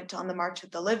when I went on the March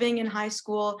of the Living in high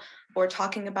school or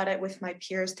talking about it with my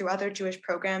peers through other Jewish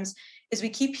programs, is we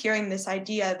keep hearing this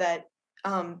idea that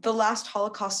the last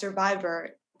Holocaust survivor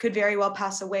could very well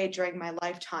pass away during my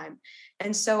lifetime.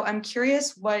 And so I'm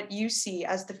curious what you see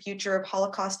as the future of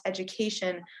Holocaust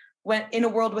education when in a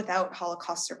world without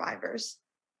Holocaust survivors.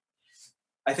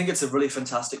 I think it's a really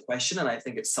fantastic question, and I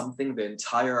think it's something the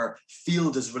entire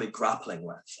field is really grappling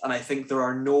with. And I think there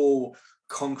are no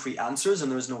concrete answers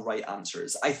and there's no right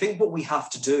answers. I think what we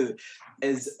have to do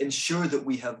is ensure that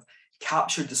we have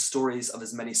captured the stories of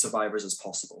as many survivors as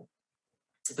possible.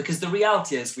 Because the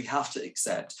reality is we have to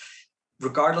accept,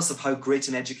 regardless of how great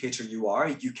an educator you are,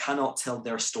 you cannot tell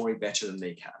their story better than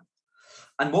they can.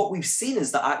 And what we've seen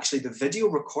is that actually the video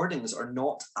recordings are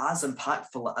not as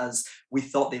impactful as we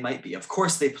thought they might be. Of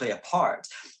course, they play a part,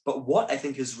 but what I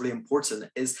think is really important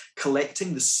is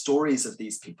collecting the stories of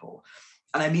these people.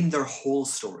 And I mean their whole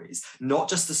stories, not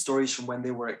just the stories from when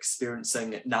they were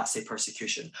experiencing Nazi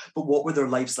persecution, but what were their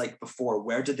lives like before?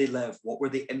 Where did they live? What were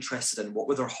they interested in? What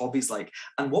were their hobbies like?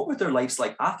 And what were their lives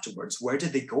like afterwards? Where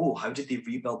did they go? How did they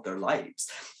rebuild their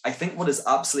lives? I think what is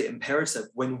absolutely imperative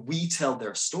when we tell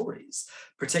their stories,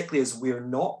 particularly as we're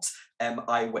not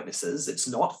eyewitnesses, it's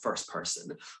not first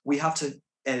person, we have to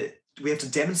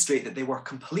demonstrate that they were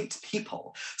complete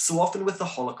people. So often with the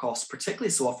Holocaust,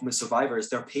 particularly so often with survivors,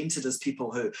 they're painted as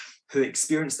people who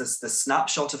experienced this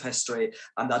snapshot of history,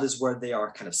 and that is where they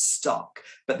are kind of stuck.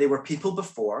 But they were people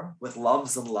before, with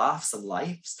loves and laughs and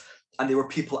lives, and they were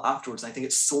people afterwards. And I think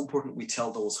it's so important we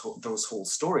tell those whole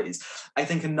stories. I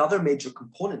think another major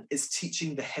component is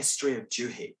teaching the history of Jew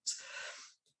hate.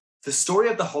 The story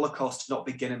of the Holocaust did not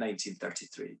begin in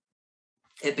 1933.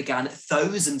 It began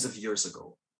thousands of years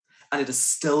ago, and it is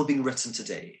still being written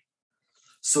today.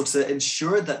 So to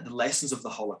ensure that the lessons of the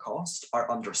Holocaust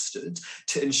are understood,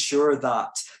 to ensure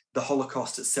that the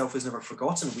Holocaust itself is never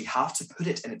forgotten, we have to put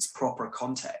it in its proper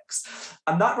context.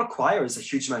 And that requires a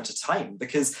huge amount of time,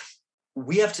 because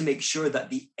we have to make sure that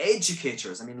the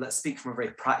educators, I mean, let's speak from a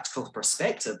very practical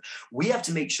perspective, we have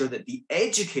to make sure that the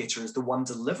educator is the one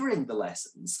delivering the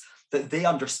lessons, that they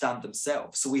understand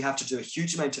themselves. So we have to do a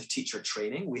huge amount of teacher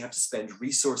training. We have to spend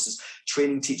resources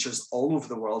training teachers all over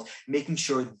the world, making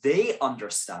sure they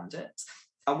understand it.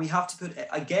 And we have to put,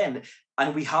 again,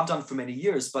 and we have done for many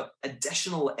years, but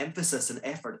additional emphasis and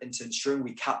effort into ensuring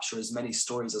we capture as many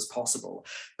stories as possible,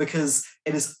 because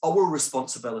it is our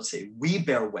responsibility. We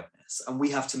bear witness, and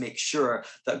we have to make sure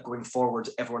that going forward,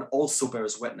 everyone also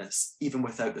bears witness, even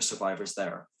without the survivors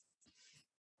there.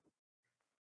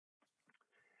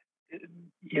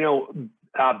 You know,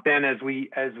 Ben, as we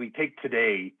take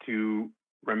today to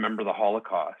remember the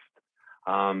Holocaust,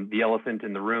 the elephant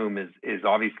in the room is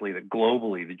obviously that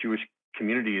globally the Jewish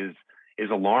community is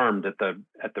alarmed at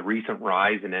the recent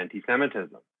rise in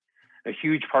anti-Semitism. A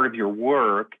huge part of your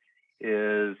work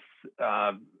is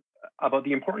about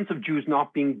the importance of Jews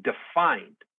not being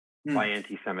defined by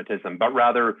anti-Semitism, but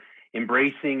rather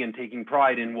embracing and taking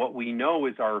pride in what we know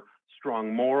is our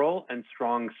strong moral and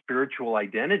strong spiritual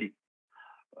identity.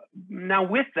 Now,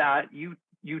 with that, you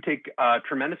take a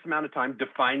tremendous amount of time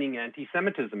defining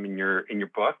anti-Semitism in your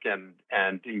book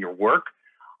and in your work,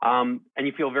 and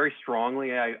you feel very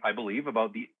strongly, I believe,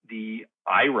 about the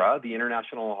IRA, the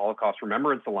International Holocaust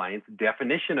Remembrance Alliance,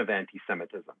 definition of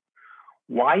anti-Semitism.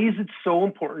 Why is it so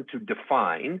important to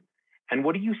define, and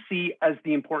what do you see as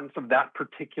the importance of that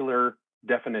particular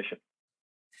definition?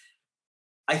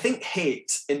 I think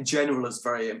hate in general is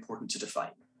very important to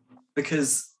define,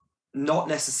 because not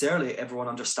necessarily everyone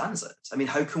understands it. I mean,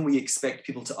 how can we expect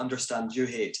people to understand Jew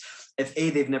hate if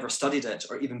A, they've never studied it,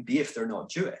 or even B, if they're not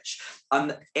Jewish?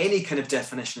 And any kind of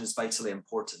definition is vitally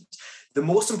important. The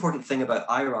most important thing about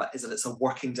IRA is that it's a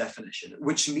working definition,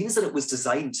 which means that it was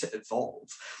designed to evolve.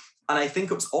 And I think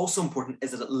what's also important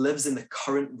is that it lives in the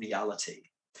current reality.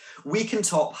 We can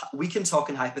talk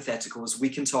in hypotheticals, we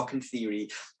can talk in theory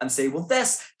and say, well,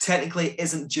 this technically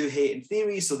isn't Jew hate in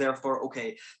theory, so therefore,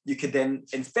 okay, you could then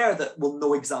infer that, well,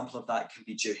 no example of that can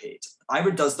be Jew hate.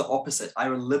 IRA does the opposite.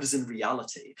 IRA lives in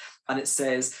reality, and it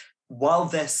says, while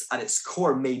this at its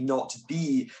core may not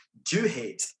be Jew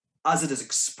hate, as it is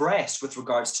expressed with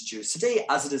regards to Jews today,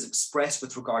 as it is expressed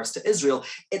with regards to Israel,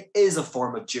 it is a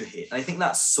form of Jew hate. And I think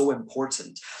that's so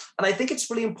important. And I think it's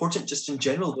really important just in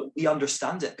general that we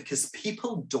understand it, because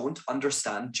people don't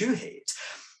understand Jew hate.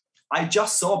 I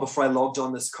just saw, before I logged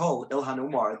on this call, Ilhan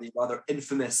Omar, the rather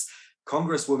infamous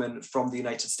congresswoman from the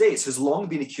United States, who's long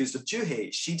been accused of Jew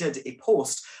hate. She did a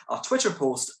Twitter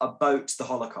post about the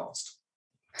Holocaust.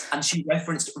 And she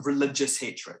referenced religious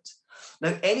hatred.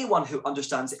 Now, anyone who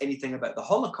understands anything about the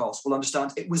Holocaust will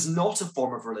understand it was not a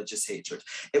form of religious hatred.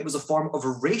 It was a form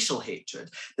of racial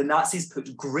hatred. The Nazis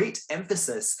put great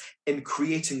emphasis in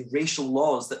creating racial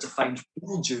laws that defined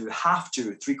full Jew, half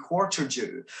Jew, three-quarter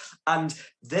Jew. And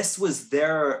this was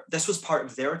part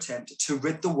of their attempt to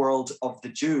rid the world of the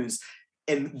Jews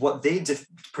in what they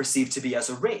perceived to be as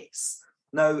a race.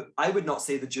 Now, I would not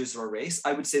say the Jews are a race.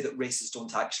 I would say that races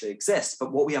don't actually exist.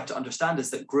 But what we have to understand is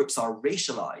that groups are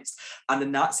racialized, and the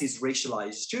Nazis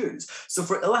racialized Jews. So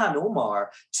for Ilhan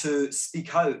Omar to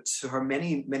speak out to her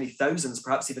many, many thousands,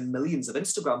 perhaps even millions of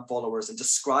Instagram followers and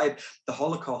describe the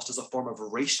Holocaust as a form of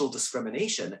racial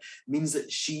discrimination means that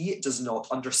she does not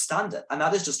understand it. And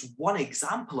that is just one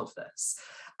example of this.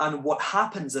 And what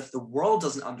happens if the world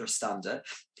doesn't understand it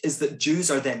is that Jews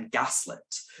are then gaslit.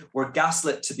 We're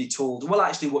gaslit to be told, well,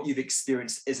 actually what you've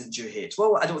experienced isn't Jew hate.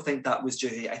 Well, I don't think that was Jew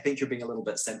hate. I think you're being a little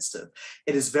bit sensitive.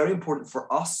 It is very important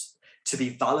for us to be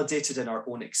validated in our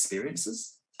own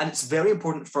experiences. And it's very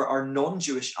important for our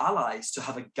non-Jewish allies to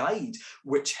have a guide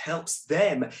which helps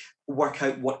them work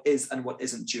out what is and what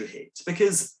isn't Jew hate.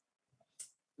 Because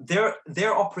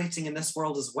they're operating in this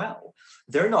world as well.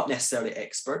 They're not necessarily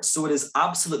experts, so it is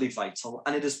absolutely vital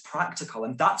and it is practical.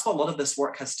 And that's what a lot of this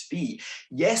work has to be.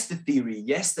 Yes, the theory,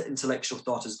 yes, the intellectual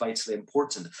thought is vitally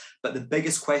important, but the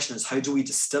biggest question is how do we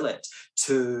distill it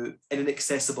in an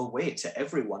accessible way to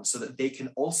everyone so that they can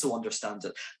also understand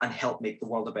it and help make the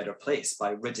world a better place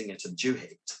by ridding it of Jew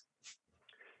hate.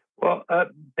 Well,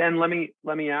 Ben, let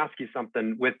me ask you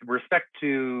something with respect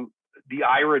to the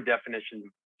IRA definition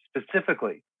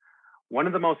specifically. One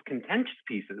of the most contentious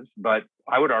pieces, but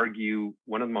I would argue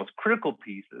one of the most critical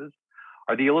pieces,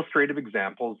 are the illustrative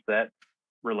examples that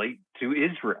relate to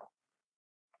Israel.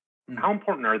 How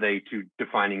important are they to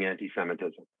defining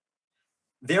anti-Semitism?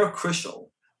 They're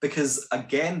crucial because,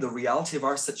 again, the reality of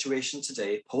our situation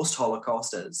today,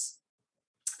 post-Holocaust, is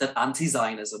that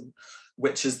anti-Zionism,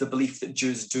 which is the belief that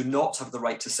Jews do not have the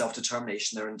right to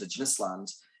self-determination in their indigenous land,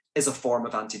 is a form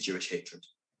of anti-Jewish hatred.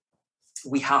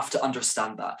 We have to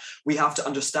understand that. We have to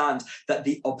understand that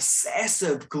the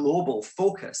obsessive global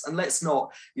focus, and let's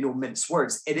not, mince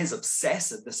words, it is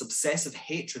obsessive. This obsessive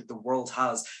hatred the world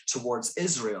has towards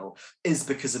Israel is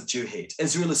because of Jew hate.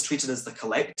 Israel is treated as the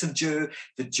collective Jew,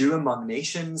 the Jew among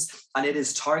nations, and it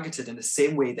is targeted in the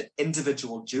same way that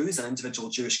individual Jews and individual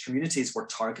Jewish communities were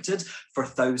targeted for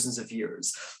thousands of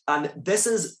years. And this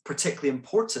is particularly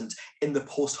important in the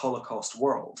post-Holocaust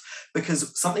world,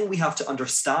 because something we have to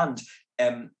understand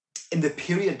in the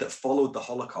period that followed the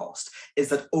Holocaust is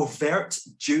that overt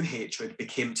Jew hatred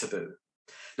became taboo.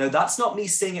 Now, that's not me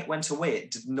saying it went away. It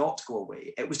did not go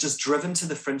away. It was just driven to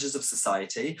the fringes of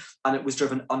society and it was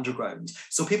driven underground.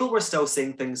 So people were still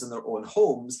saying things in their own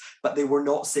homes, but they were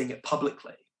not saying it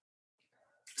publicly.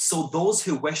 So those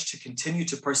who wished to continue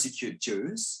to persecute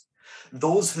Jews,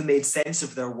 those who made sense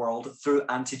of their world through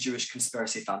anti-Jewish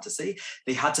conspiracy fantasy,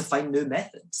 they had to find new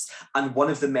methods. And one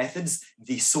of the methods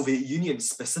the Soviet Union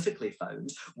specifically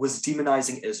found was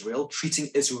demonizing Israel, treating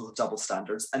Israel with double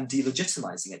standards and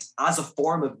delegitimizing it as a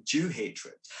form of Jew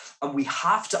hatred. And we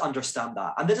have to understand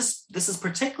that. And this is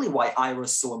particularly why IRA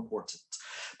is so important,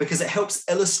 because it helps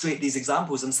illustrate these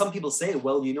examples. And some people say,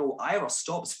 well, IRA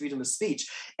stops freedom of speech.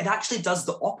 It actually does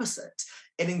the opposite.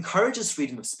 It encourages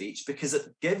freedom of speech because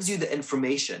it gives you the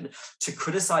information to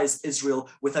criticize Israel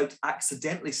without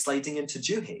accidentally sliding into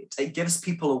Jew hate. It gives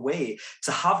people a way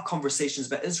to have conversations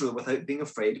about Israel without being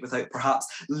afraid, without perhaps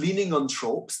leaning on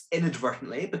tropes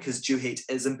inadvertently, because Jew hate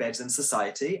is embedded in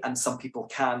society and some people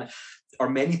can, or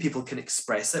many people can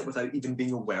express it without even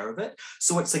being aware of it.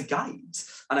 So it's a guide.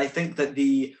 And I think that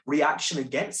the reaction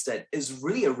against it is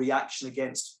really a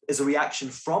reaction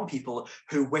from people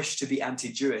who wish to be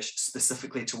anti-Jewish,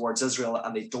 specifically towards Israel,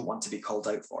 and they don't want to be called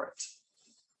out for it.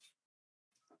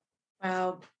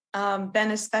 Wow.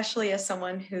 Ben, especially as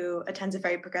someone who attends a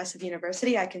very progressive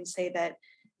university, I can say that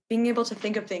being able to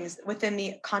think of things within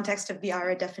the context of the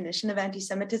IRA definition of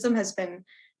anti-Semitism has been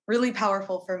really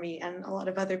powerful for me and a lot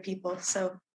of other people.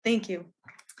 So thank you.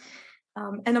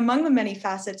 And among the many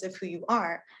facets of who you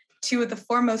are, two of the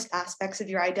foremost aspects of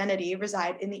your identity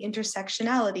reside in the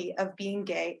intersectionality of being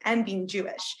gay and being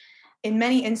Jewish. In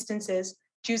many instances,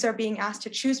 Jews are being asked to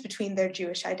choose between their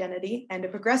Jewish identity and a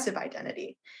progressive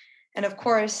identity. And of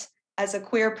course, as a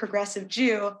queer progressive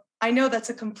Jew, I know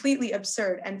that's a completely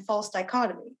absurd and false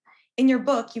dichotomy. In your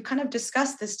book, you kind of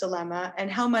discuss this dilemma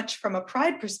and how much, from a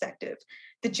pride perspective,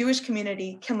 the Jewish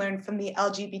community can learn from the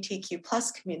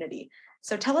LGBTQ+ community.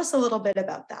 So tell us a little bit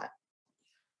about that.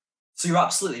 So you're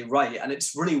absolutely right. And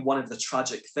it's really one of the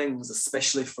tragic things,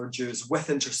 especially for Jews with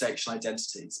intersectional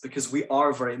identities, because we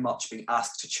are very much being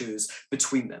asked to choose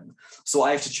between them. So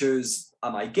I have to choose,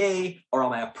 am I gay or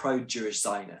am I a proud Jewish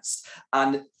Zionist?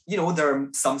 And you know, there are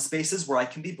some spaces where I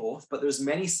can be both, but there's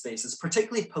many spaces,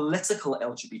 particularly political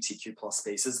LGBTQ plus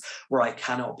spaces, where I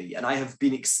cannot be. And I have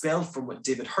been expelled from what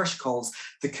David Hirsch calls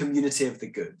the community of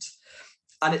the good.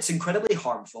 And it's incredibly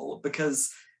harmful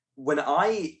because when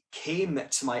I came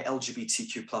to my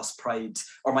LGBTQ plus pride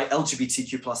or my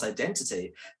LGBTQ plus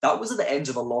identity, that was at the end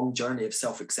of a long journey of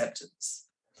self-acceptance.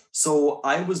 So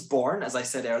I was born, as I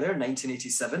said earlier, in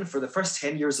 1987. For the first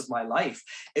 10 years of my life,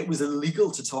 it was illegal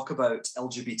to talk about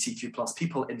LGBTQ plus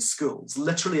people in schools,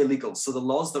 literally illegal. So the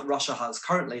laws that Russia has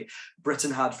currently,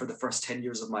 Britain had for the first 10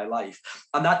 years of my life.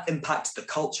 And that impacted the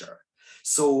culture.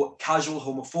 So casual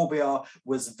homophobia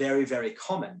was very, very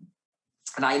common.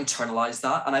 And I internalized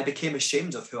that and I became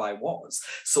ashamed of who I was.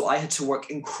 So I had to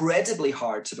work incredibly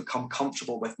hard to become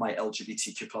comfortable with my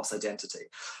LGBTQ plus identity.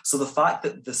 So the fact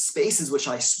that the spaces which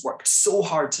I worked so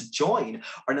hard to join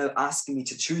are now asking me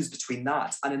to choose between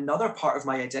that and another part of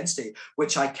my identity,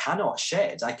 which I cannot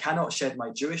shed. I cannot shed my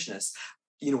Jewishness,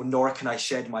 you know, nor can I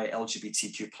shed my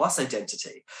LGBTQ plus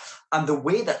identity. And the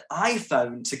way that I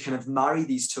found to kind of marry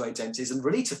these two identities and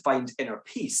really to find inner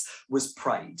peace was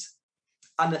pride.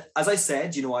 And as I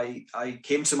said, you know, I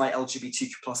came to my LGBTQ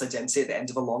plus identity at the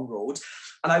end of a long road,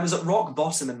 and I was at rock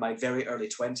bottom in my very early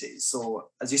 20s. So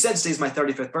as you said, today's my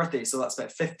 35th birthday, so that's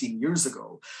about 15 years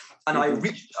ago. And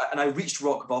I reached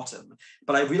rock bottom,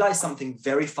 but I realized something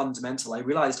very fundamental. I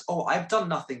realized, oh, I've done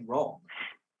nothing wrong.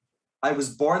 I was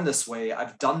born this way,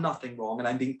 I've done nothing wrong, and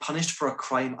I'm being punished for a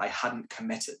crime I hadn't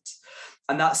committed.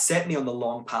 And that set me on the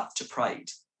long path to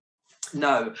pride.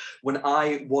 Now, when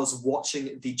I was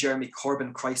watching the Jeremy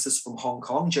Corbyn crisis from Hong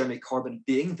Kong, Jeremy Corbyn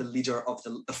being the leader of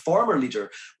the former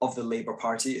leader of the Labour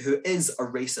Party, who is a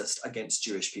racist against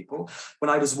Jewish people, when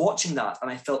I was watching that and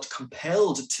I felt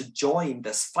compelled to join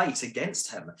this fight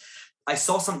against him, I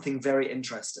saw something very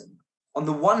interesting. On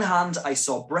the one hand, I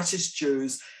saw British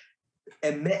Jews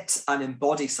emit and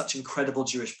embody such incredible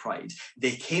Jewish pride.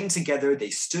 They came together, they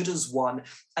stood as one,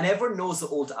 and everyone knows the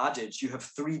old adage, you have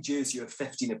 3 Jews, you have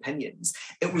 15 opinions.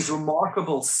 It was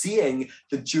remarkable seeing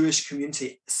the Jewish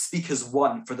community speak as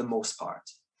one for the most part.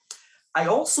 I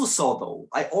also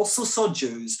saw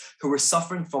Jews who were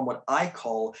suffering from what I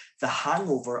call the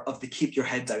hangover of the keep your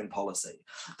head down policy.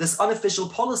 This unofficial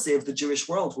policy of the Jewish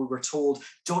world where we're told,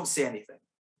 don't say anything.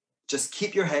 Just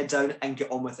keep your head down and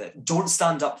get on with it. Don't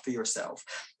stand up for yourself.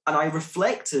 And I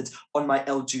reflected on my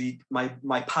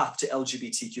path to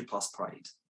LGBTQ plus pride.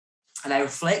 And I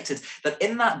reflected that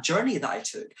in that journey that I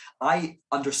took, I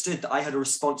understood that I had a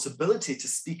responsibility to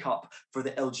speak up for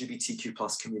the LGBTQ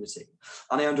plus community.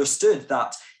 And I understood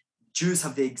that Jews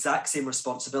have the exact same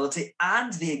responsibility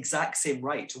and the exact same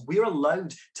right. We're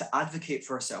allowed to advocate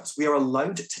for ourselves. We are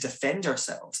allowed to defend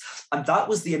ourselves. And that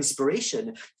was the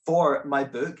inspiration for my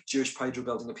book, Jewish Pride,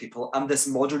 Rebuilding the People, and this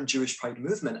modern Jewish Pride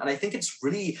movement. And I think it's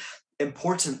really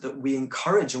important that we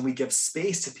encourage and we give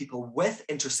space to people with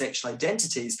intersectional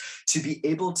identities to be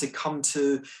able to come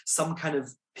to some kind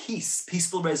of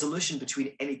peaceful resolution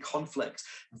between any conflict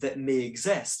that may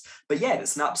exist. But yeah,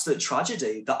 it's an absolute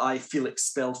tragedy that I feel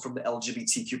expelled from the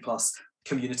LGBTQ plus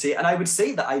community. And I would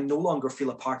say that I no longer feel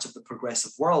a part of the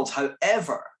progressive world.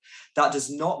 However, that does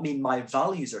not mean my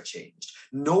values are changed.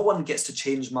 No one gets to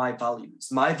change my values.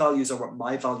 My values are what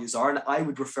my values are, and I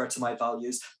would refer to my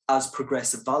values as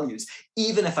progressive values,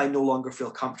 even if I no longer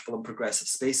feel comfortable in progressive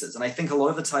spaces. And I think a lot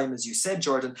of the time, as you said,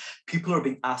 Jordyn, people are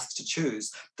being asked to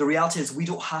choose. The reality is we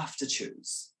don't have to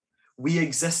choose. We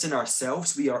exist in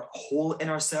ourselves, we are whole in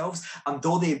ourselves, and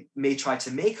though they may try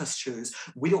to make us choose,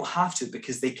 we don't have to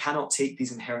because they cannot take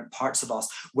these inherent parts of us,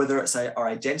 whether it's our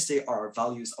identity or our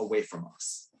values, away from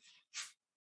us.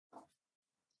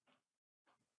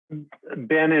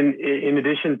 Ben, in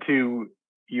addition to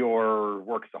your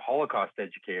work as a Holocaust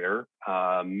educator,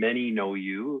 many know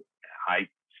you. I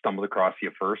stumbled across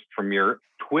you first from your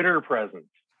Twitter presence.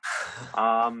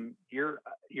 You're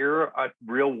a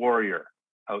real warrior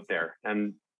out there,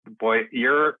 and boy,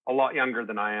 you're a lot younger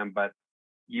than I am, but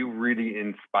you really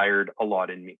inspired a lot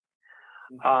in me.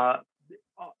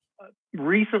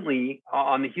 Recently,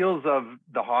 on the heels of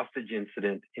the hostage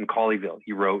incident in Colleyville,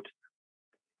 you wrote,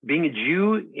 "Being a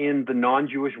Jew in the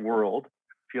non-Jewish world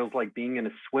feels like being in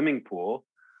a swimming pool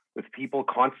with people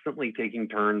constantly taking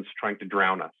turns trying to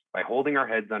drown us by holding our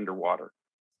heads underwater,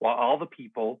 while all the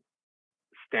people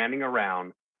standing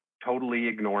around totally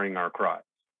ignoring our cries."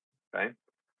 Okay,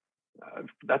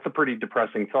 that's a pretty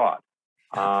depressing thought.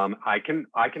 I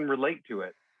can relate to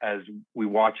it as we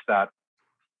watch that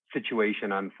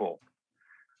situation unfold.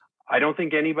 I don't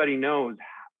think anybody knows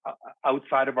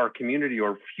outside of our community,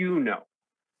 or few know,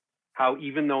 how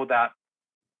even though that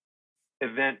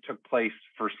event took place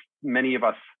for many of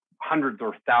us hundreds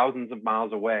or thousands of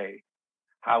miles away,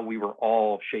 how we were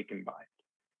all shaken by it.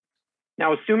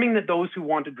 Now, assuming that those who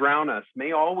want to drown us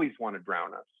may always want to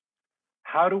drown us,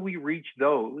 how do we reach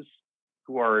those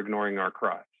who are ignoring our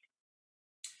cries?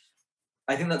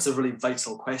 I think that's a really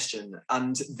vital question.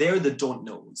 And they're the don't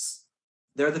knows.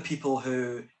 They're the people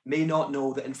who may not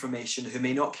know the information, who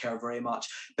may not care very much,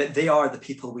 but they are the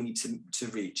people we need to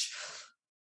reach.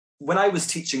 When I was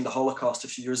teaching the Holocaust a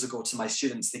few years ago to my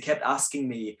students, they kept asking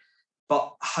me,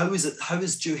 but how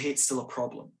is Jew hate still a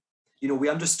problem? You know, we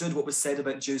understood what was said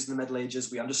about Jews in the Middle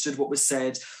Ages. We understood what was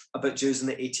said about Jews in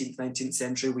the 18th, 19th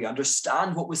century. We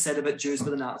understand what was said about Jews by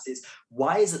the Nazis.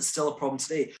 Why is it still a problem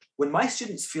today? When my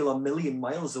students feel a million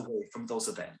miles away from those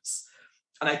events,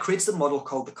 and I created a model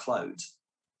called the cloud.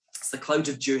 It's the cloud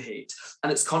of Jew hate,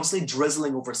 and it's constantly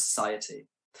drizzling over society.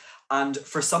 And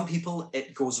for some people,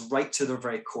 it goes right to their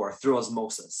very core through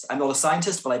osmosis. I'm not a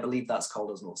scientist, but I believe that's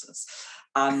called osmosis.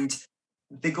 And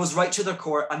it goes right to their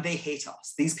core, and they hate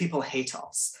us. These people hate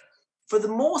us. For the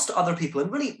most other people,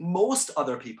 and really most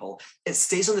other people, it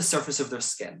stays on the surface of their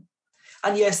skin.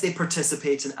 And yes, they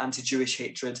participate in anti-Jewish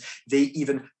hatred. They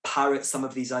even parrot some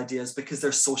of these ideas because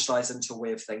they're socialized into a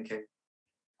way of thinking.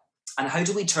 And how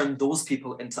do we turn those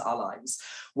people into allies?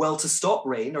 Well, to stop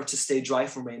rain or to stay dry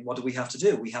from rain, what do we have to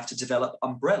do? We have to develop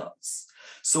umbrellas.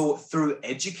 So through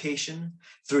education,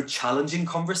 through challenging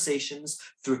conversations,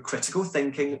 through critical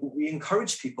thinking, we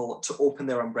encourage people to open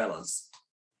their umbrellas.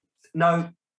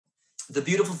 Now, the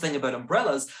beautiful thing about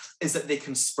umbrellas is that they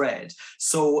can spread.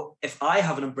 So if I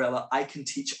have an umbrella, I can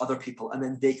teach other people, and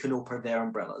then they can open their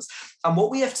umbrellas. And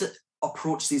what we have to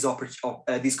approach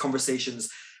these conversations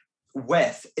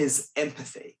with is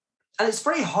empathy. And it's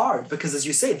very hard because, as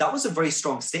you say, that was a very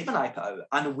strong statement I put out,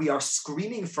 and we are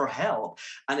screaming for help,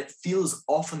 and it feels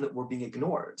often that we're being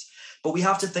ignored. But we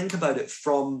have to think about it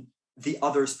from the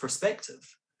other's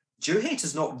perspective. Jew hate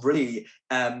is not really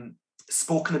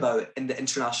spoken about in the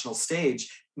international stage,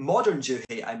 modern Jew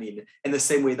hate, I mean, in the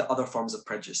same way that other forms of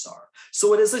prejudice are.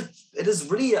 So it is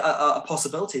really a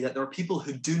possibility that there are people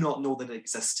who do not know that it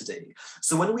exists today.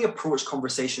 So when we approach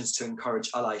conversations to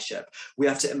encourage allyship, we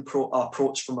have to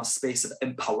approach from a space of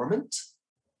empowerment,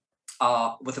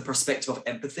 with a perspective of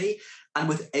empathy, and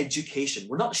with education.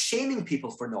 We're not shaming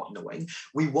people for not knowing.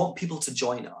 We want people to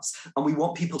join us, and we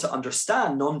want people to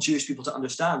understand, non-Jewish people to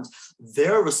understand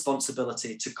their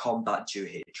responsibility to combat Jew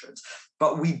hatred.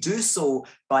 But we do so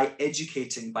by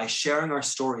educating, by sharing our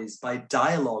stories, by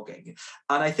dialoguing.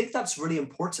 And I think that's really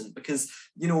important because,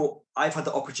 you know, I've had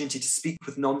the opportunity to speak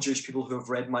with non-Jewish people who have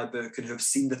read my book and who have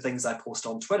seen the things I post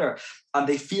on Twitter, and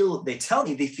they tell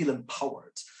me they feel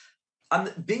empowered.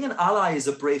 And being an ally is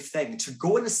a brave thing. To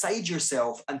go inside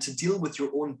yourself and to deal with your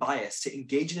own bias, to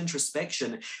engage in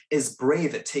introspection is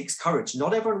brave. It takes courage.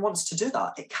 Not everyone wants to do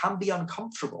that. It can be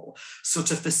uncomfortable. So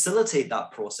to facilitate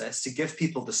that process, to give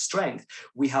people the strength,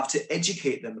 we have to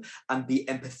educate them and be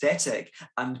empathetic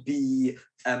and be,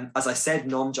 as I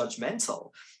said,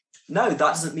 non-judgmental. Now, that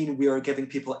doesn't mean we are giving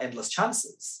people endless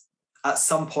chances. At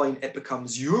some point, it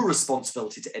becomes your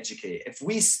responsibility to educate. If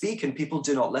we speak and people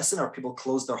do not listen, or people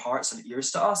close their hearts and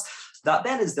ears to us, that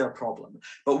then is their problem.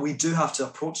 But we do have to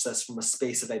approach this from a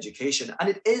space of education. And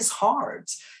it is hard.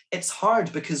 It's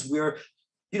hard because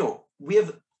we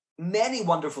have many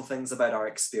wonderful things about our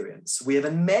experience. We have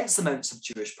immense amounts of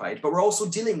Jewish pride, but we're also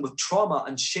dealing with trauma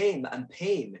and shame and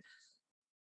pain.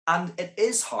 And it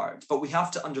is hard, but we have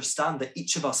to understand that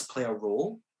each of us play a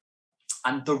role.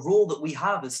 And the role that we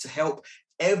have is to help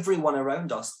everyone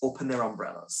around us open their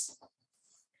umbrellas.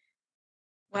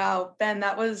 Wow, Ben,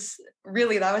 that was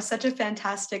such a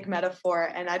fantastic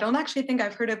metaphor. And I don't actually think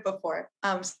I've heard it before.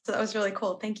 So that was really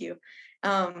cool. Thank you.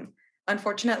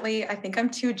 Unfortunately, I think I'm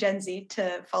too Gen Z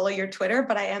to follow your Twitter,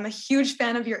 but I am a huge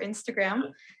fan of your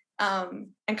Instagram.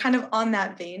 And kind of on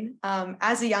that vein,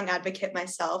 as a young advocate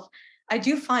myself, I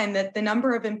do find that the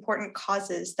number of important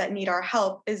causes that need our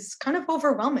help is kind of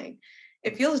overwhelming.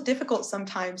 It feels difficult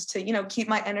sometimes to, keep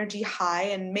my energy high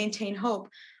and maintain hope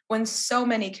when so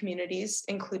many communities,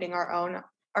 including our own,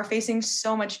 are facing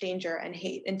so much danger and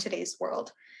hate in today's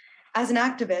world. As an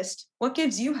activist, what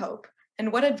gives you hope?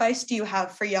 And what advice do you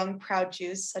have for young, proud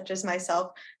Jews, such as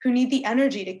myself, who need the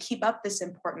energy to keep up this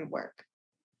important work?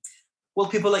 Well,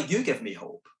 people like you give me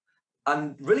hope.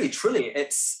 And really, truly,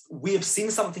 we have seen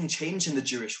something change in the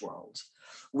Jewish world.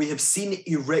 We have seen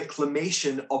a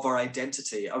reclamation of our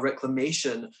identity, a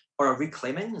reclamation or a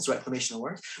reclaiming, is reclamation a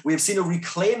word? We have seen a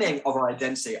reclaiming of our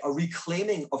identity, a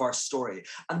reclaiming of our story,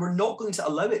 and we're not going to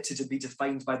allow it to be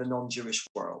defined by the non-Jewish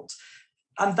world.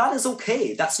 And that is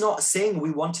okay. That's not saying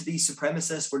we want to be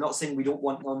supremacists. We're not saying we don't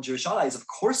want non-Jewish allies. Of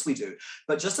course we do.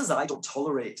 But just as I don't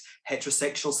tolerate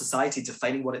heterosexual society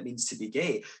defining what it means to be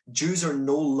gay, Jews are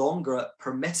no longer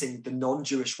permitting the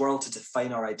non-Jewish world to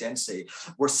define our identity.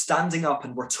 We're standing up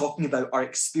and we're talking about our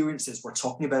experiences. We're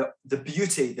talking about the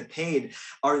beauty, the pain,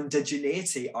 our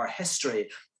indigeneity, our history.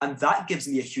 And that gives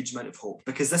me a huge amount of hope,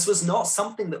 because this was not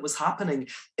something that was happening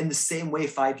in the same way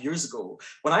 5 years ago.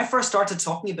 When I first started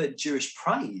talking about Jewish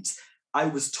pride, I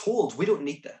was told, we don't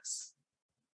need this.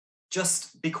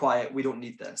 Just be quiet, we don't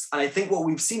need this. And I think what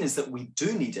we've seen is that we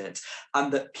do need it,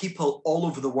 and that people all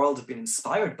over the world have been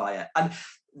inspired by it. And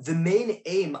the main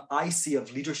aim I see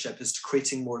of leadership is to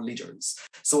creating more leaders.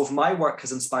 So if my work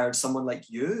has inspired someone like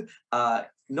you,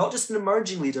 not just an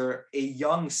emerging leader, a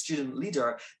young student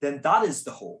leader, then that is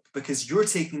the hope, because you're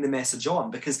taking the message on,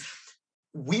 because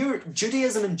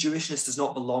Judaism and Jewishness does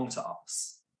not belong to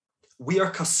us. We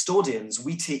are custodians.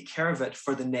 We take care of it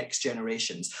for the next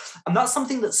generations. And that's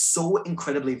something that's so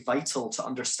incredibly vital to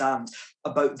understand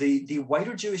about the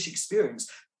wider Jewish experience,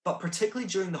 but particularly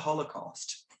during the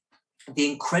Holocaust.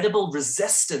 The incredible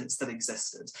resistance that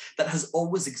existed, that has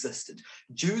always existed.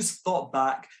 Jews fought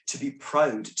back to be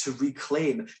proud, to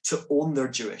reclaim, to own their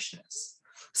Jewishness.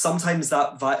 Sometimes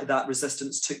that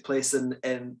resistance took place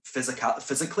in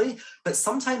physically, but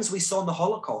sometimes we saw in the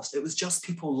Holocaust, it was just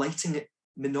people lighting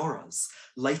menorahs,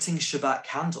 lighting Shabbat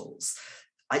candles.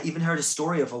 I even heard a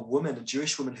story of a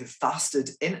Jewish woman who fasted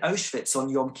in Auschwitz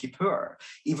on Yom Kippur,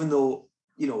 even though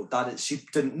she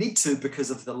didn't need to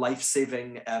because of the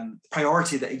life-saving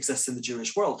priority that exists in the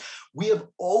Jewish world. We have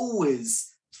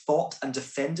always fought and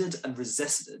defended and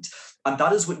resisted. And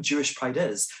that is what Jewish pride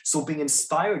is. So being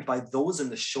inspired by those in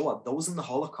the Shoah, those in the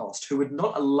Holocaust, who would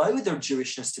not allow their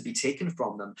Jewishness to be taken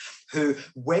from them, who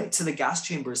went to the gas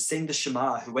chambers saying the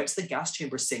Shema, who went to the gas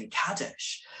chambers saying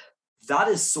Kaddish, that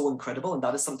is so incredible, and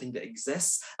that is something that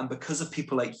exists. And because of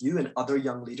people like you and other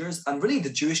young leaders, and really the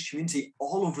Jewish community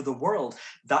all over the world,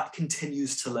 that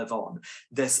continues to live on.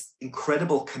 This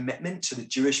incredible commitment to the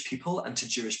Jewish people and to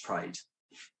Jewish pride.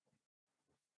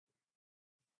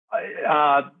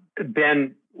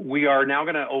 Ben, we are now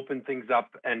going to open things up,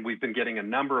 and we've been getting a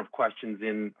number of questions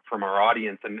in from our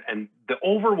audience, and the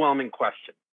overwhelming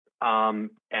question,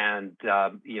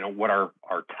 what our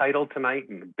title tonight,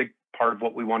 and the big part of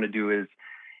what we want to do is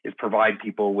provide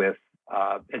people with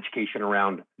education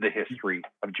around the history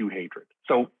of Jew hatred.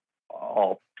 So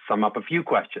I'll sum up a few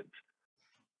questions.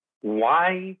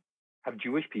 Why have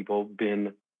Jewish people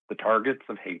been the targets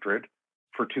of hatred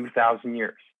for 2,000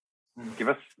 years? Give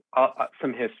us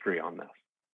some history on this.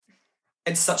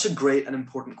 It's such a great and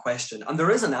important question, and there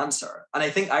is an answer. And I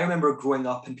think I remember growing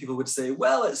up and people would say,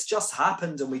 well, it's just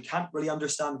happened and we can't really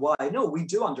understand why. No, we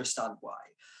do understand why.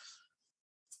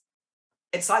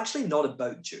 It's actually not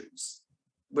about Jews,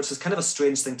 which is kind of a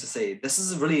strange thing to say. This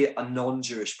is really a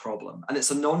non-Jewish problem, and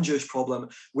it's a non-Jewish problem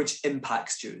which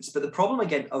impacts Jews. But the problem,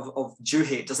 again, of Jew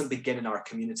hate doesn't begin in our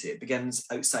community. It begins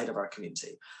outside of our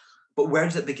community. But where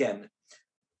did it begin?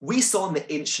 We saw in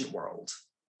the ancient world,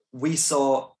 we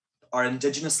saw our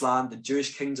indigenous land, the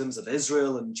Jewish kingdoms of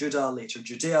Israel and Judah, later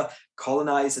Judea,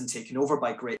 colonized and taken over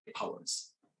by great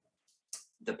powers.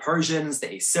 The Persians,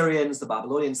 the Assyrians, the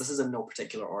Babylonians, this is in no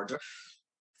particular order,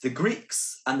 the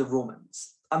Greeks and the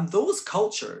Romans. And those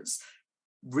cultures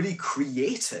really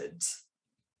created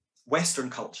Western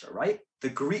culture, right? The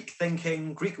Greek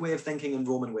way of thinking and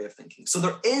Roman way of thinking. So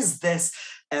there is this,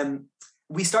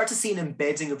 we start to see an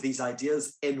embedding of these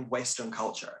ideas in Western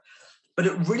culture. But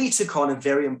it really took on a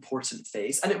very important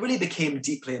phase, and it really became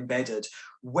deeply embedded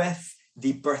with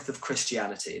the birth of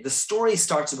Christianity. The story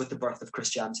started with the birth of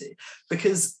Christianity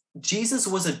because Jesus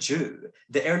was a Jew.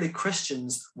 The early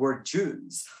Christians were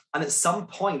Jews. And at some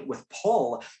point with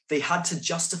Paul, they had to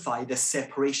justify this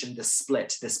separation, this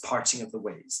split, this parting of the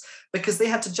ways, because they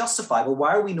had to justify, well,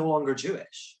 why are we no longer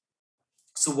Jewish?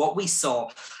 So what we saw,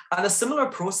 and a similar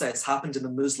process happened in the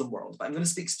Muslim world, but I'm going to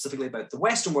speak specifically about the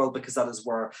Western world because that is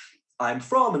where I'm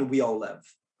from and we all live.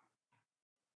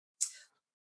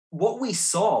 What we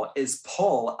saw is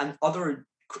Paul and other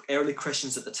early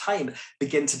Christians at the time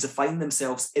begin to define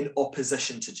themselves in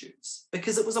opposition to Jews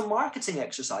because it was a marketing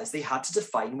exercise. They had to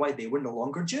define why they were no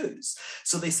longer Jews.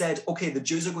 So they said, okay, the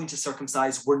Jews are going to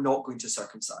circumcise, we're not going to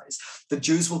circumcise. The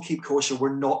Jews will keep kosher,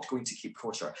 we're not going to keep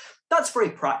kosher. That's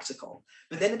very practical.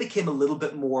 But then it became a little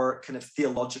bit more kind of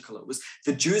theological. It was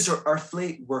the Jews are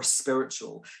earthly, we're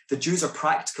spiritual. The Jews are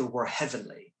practical, we're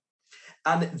heavenly.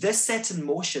 And this set in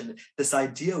motion this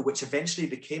idea which eventually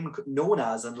became known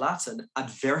as, in Latin,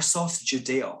 adversos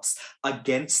Judeos,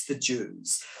 against the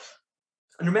Jews.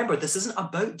 And remember, this isn't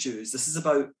about Jews, this is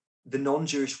about the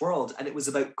non-Jewish world, and it was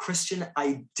about Christian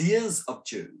ideas of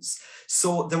Jews.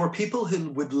 So there were people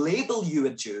who would label you a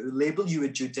Jew, label you a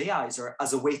Judaizer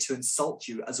as a way to insult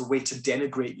you, as a way to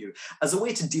denigrate you, as a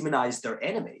way to demonize their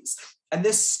enemies. And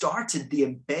this started the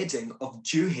embedding of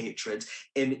Jew hatred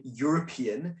in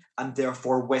European and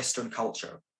therefore Western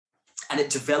culture. And it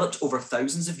developed over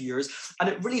thousands of years, and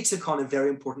it really took on a very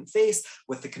important phase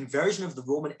with the conversion of the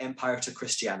Roman Empire to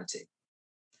Christianity.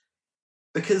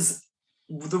 Because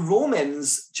the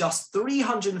Romans, just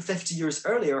 350 years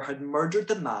earlier, had murdered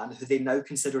the man who they now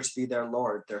consider to be their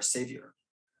Lord, their Savior.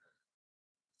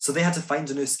 So they had to find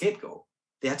a new scapegoat.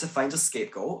 They had to find a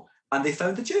scapegoat, and they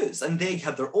found the Jews, and they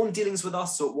had their own dealings with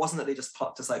us, so it wasn't that they just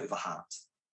plucked us out of a hat.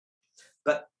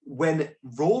 But when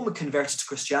Rome converted to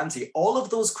Christianity, all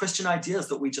of those Christian ideas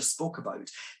that we just spoke about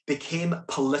became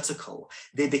political.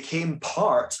 They became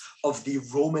part of the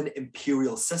Roman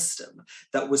imperial system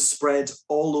that was spread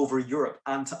all over Europe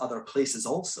and to other places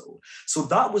also. So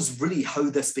that was really how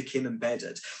this became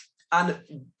embedded. And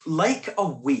like a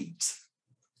weed,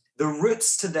 the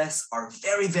roots to this are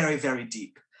very, very, very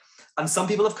deep. And some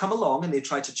people have come along and they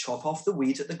tried to chop off the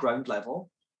weed at the ground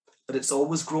level, but it's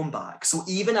always grown back. So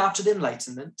even after the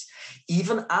Enlightenment,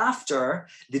 even after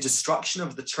the destruction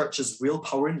of the church's real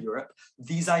power in Europe,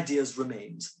 these ideas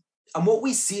remained. And what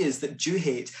we see is that Jew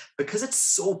hate, because it's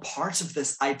so part of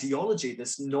this ideology,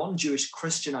 this non-Jewish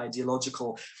Christian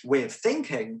ideological way of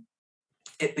thinking,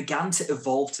 it began to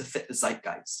evolve to fit the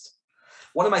zeitgeist.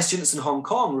 One of my students in Hong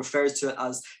Kong refers to it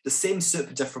as the same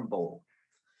soup, different bowl.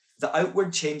 The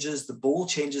outward changes, the bowl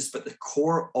changes, but the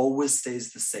core always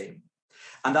stays the same.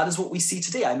 And that is what we see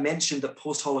today. I mentioned that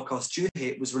post-Holocaust Jew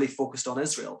hate was really focused on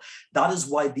Israel. That is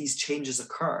why these changes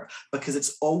occur, because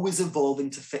it's always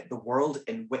evolving to fit the world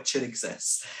in which it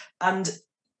exists. And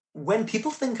when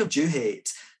people think of Jew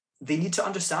hate, they need to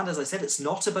understand, as I said, it's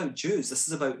not about Jews. This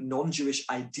is about non-Jewish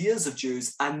ideas of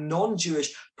Jews and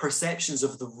non-Jewish perceptions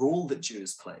of the role that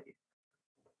Jews play.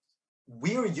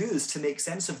 We are used to make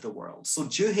sense of the world. So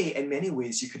Jew hate, in many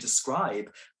ways, you could describe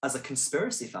as a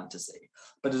conspiracy fantasy,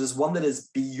 but it is one that is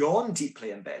beyond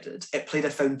deeply embedded. It played a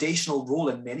foundational role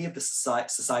in many of the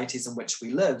societies in which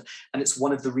we live, and it's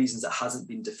one of the reasons it hasn't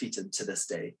been defeated to this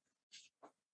day.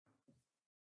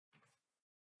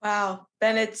 Wow,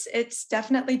 Ben, it's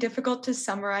definitely difficult to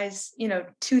summarize,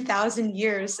 2,000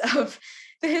 years of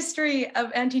the history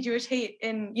of anti-Jewish hate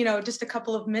in, just a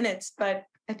couple of minutes. But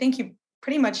I think you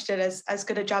pretty much did as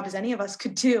good a job as any of us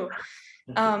could do.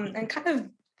 And kind of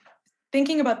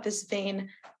thinking about this vein,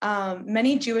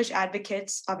 many Jewish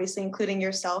advocates, obviously including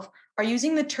yourself, are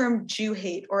using the term Jew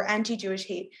hate or anti-Jewish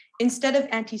hate instead of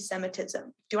anti-Semitism.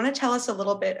 Do you want to tell us a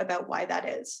little bit about why that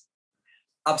is?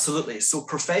 Absolutely. So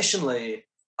professionally,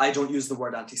 I don't use the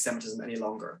word anti-Semitism any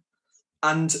longer.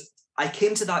 And I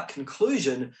came to that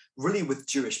conclusion really with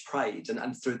Jewish pride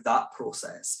and through that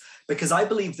process, because I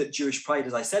believe that Jewish pride,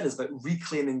 as I said, is about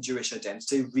reclaiming Jewish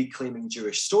identity, reclaiming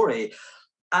Jewish story.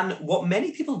 And what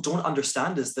many people don't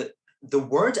understand is that the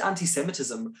word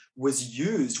anti-Semitism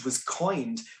was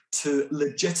coined to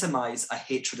legitimize a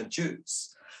hatred of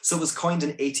Jews. So it was coined in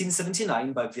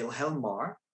 1879 by Wilhelm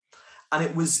Marr, and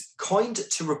it was coined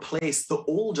to replace the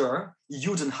older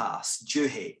Judenhass, Jew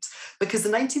hate, because the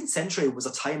 19th century was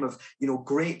a time of,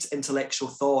 great intellectual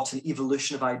thought and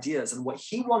evolution of ideas. And what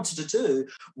he wanted to do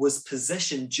was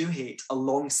position Jew hate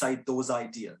alongside those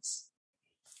ideas.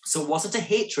 So it wasn't a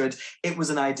hatred, it was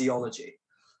an ideology.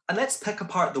 And let's pick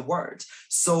apart the word.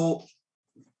 So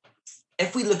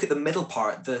if we look at the middle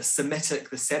part, the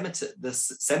Semitism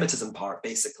part,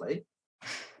 basically,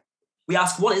 we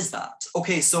ask, what is that?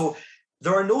 Okay, so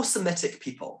there are no Semitic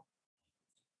people.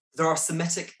 There are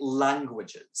Semitic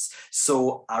languages.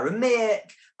 So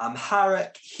Aramaic,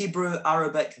 Amharic, Hebrew,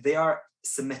 Arabic, they are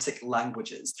Semitic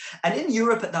languages. And in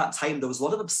Europe at that time, there was a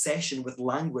lot of obsession with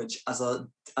language as a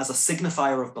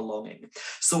signifier of belonging.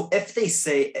 So if they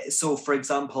say, for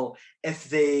example, if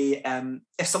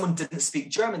someone didn't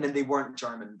speak German, then they weren't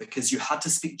German, because you had to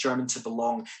speak German to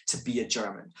belong, to be a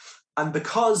German. And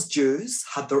because Jews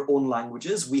had their own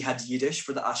languages, we had Yiddish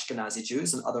for the Ashkenazi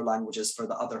Jews and other languages for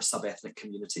the other sub-ethnic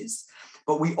communities.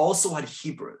 But we also had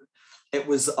Hebrew. It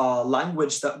was a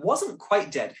language that wasn't quite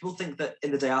dead. People think that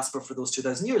in the diaspora for those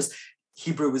 2,000 years,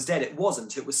 Hebrew was dead. It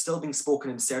wasn't. It was still being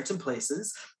spoken in certain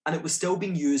places, and it was still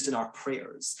being used in our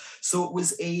prayers. So it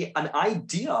was an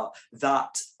idea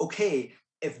that, okay,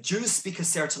 if Jews speak a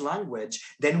certain language,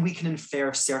 then we can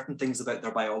infer certain things about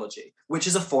their biology, which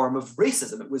is a form of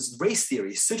racism. It was race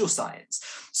theory, pseudoscience.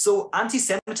 So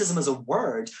anti-Semitism as a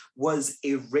word was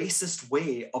a racist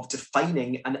way of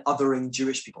defining and othering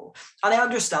Jewish people. And I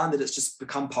understand that it's just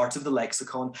become part of the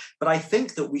lexicon, but I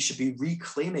think that we should be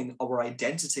reclaiming our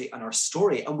identity and our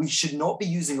story, and we should not be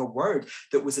using a word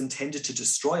that was intended to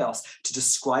destroy us to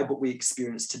describe what we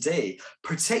experience today,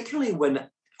 particularly when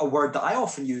a word that I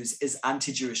often use is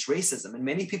anti-Jewish racism. And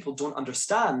many people don't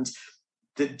understand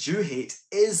that Jew hate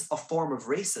is a form of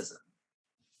racism.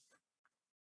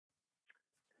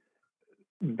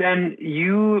 Ben,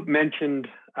 you mentioned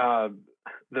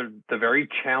the very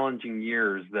challenging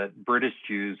years that British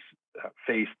Jews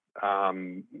faced,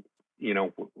 you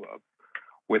know,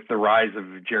 with the rise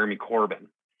of Jeremy Corbyn.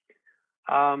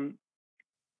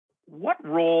 What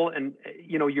role, and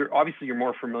you know, you're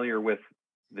more familiar with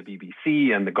the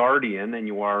BBC and the Guardian than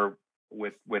you are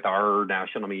with our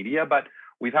national media, but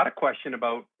we've had a question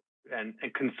about and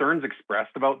concerns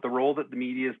expressed about the role that the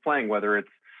media is playing, whether it's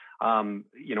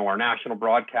you know, our national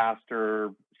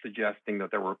broadcaster suggesting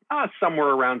that there were somewhere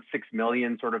around 6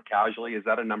 million sort of casually. Is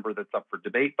that a number that's up for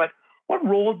debate? But what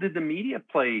role did the media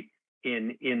play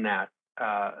in that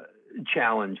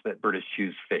challenge that British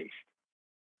Jews faced?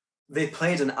 They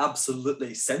played an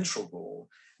absolutely central role.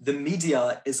 The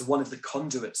media is one of the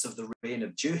conduits of the reign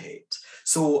of Jew hate.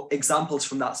 So examples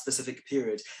from that specific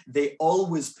period, they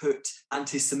always put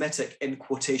anti-Semitic in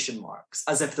quotation marks,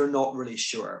 as if they're not really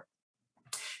sure.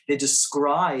 They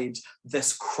described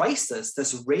this crisis,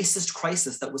 this racist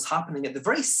crisis that was happening at the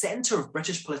very center of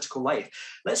British political life.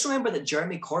 Let's remember that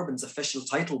Jeremy Corbyn's official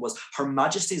title was Her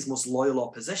Majesty's Most Loyal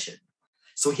Opposition.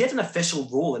 So he had an official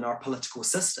role in our political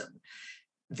system.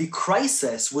 The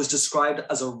crisis was described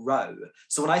as a row.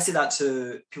 So when I say that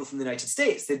to people from the United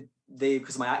States, they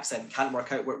because of my accent, can't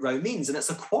work out what row means, and it's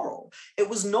a quarrel. It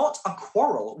was not a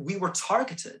quarrel. We were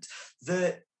targeted.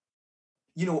 The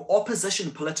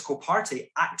opposition political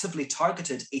party actively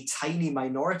targeted a tiny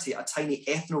minority, a tiny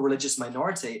ethno-religious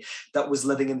minority that was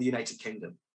living in the United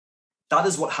Kingdom. That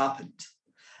is what happened.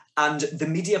 And the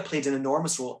media played an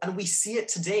enormous role, and we see it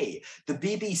today. The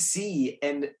BBC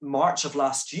in March of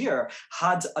last year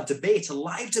had a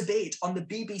live debate on the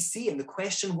BBC, and the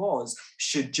question was,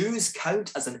 should Jews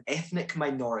count as an ethnic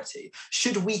minority?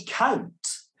 Should we count?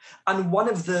 And one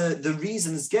of the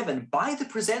reasons given by the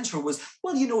presenter was,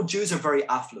 well, Jews are very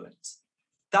affluent.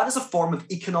 That is a form of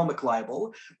economic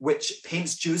libel, which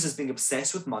paints Jews as being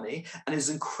obsessed with money and is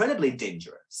incredibly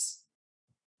dangerous.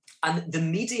 And the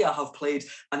media have played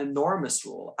an enormous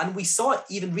role. And we saw it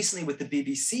even recently with the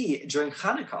BBC during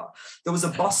Hanukkah. There was a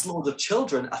busload of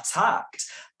children attacked,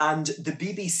 and the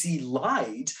BBC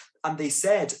lied, and they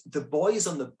said the boys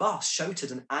on the bus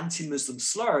shouted an anti-Muslim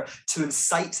slur to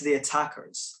incite the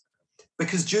attackers.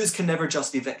 Because Jews can never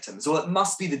just be victims. Well, it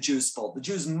must be the Jews' fault. The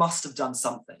Jews must have done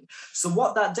something. So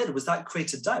what that did was that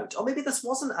created doubt. Oh, maybe this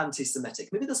wasn't anti-Semitic.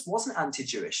 Maybe this wasn't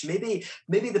anti-Jewish. Maybe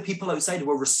the people outside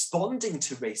were responding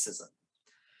to racism.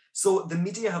 So the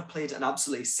media have played an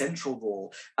absolutely central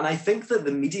role. And I think that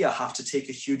the media have to take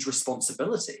a huge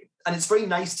responsibility. And it's very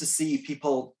nice to see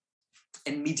people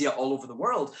in media all over the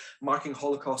world marking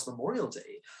Holocaust Memorial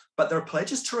Day. But their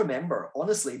pledges to remember,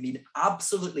 honestly, mean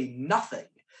absolutely nothing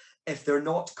if they're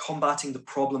not combating the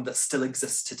problem that still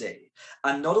exists today.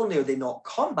 And not only are they not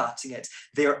combating it,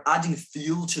 they are adding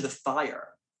fuel to the fire.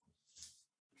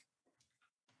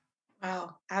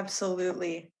 Wow,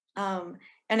 absolutely. And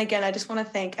again, I just want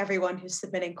to thank everyone who's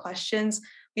submitting questions.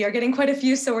 We are getting quite a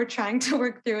few, so we're trying to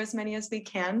work through as many as we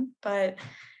can. But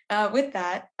with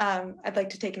that, I'd like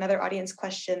to take another audience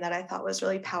question that I thought was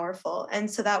really powerful. And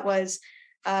so that was,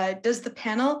 does the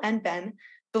panel and Ben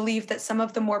believe that some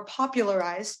of the more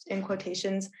popularized, in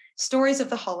quotations, stories of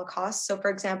the Holocaust, so for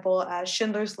example,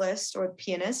 Schindler's List or The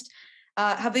Pianist,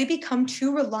 have they become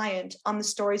too reliant on the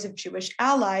stories of Jewish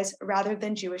allies rather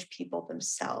than Jewish people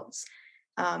themselves?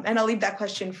 And I'll leave that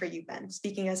question for you, Ben,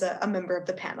 speaking as a member of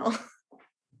the panel.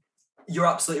 You're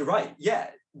absolutely right.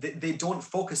 Yeah, they don't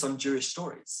focus on Jewish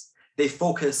stories. They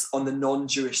focus on the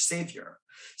non-Jewish savior.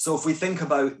 So if we think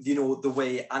about, the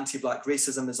way anti-Black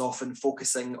racism is often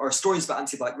focusing, or stories about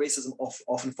anti-Black racism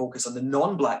often focus on the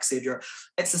non-Black savior,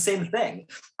 it's the same thing.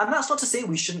 And that's not to say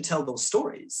we shouldn't tell those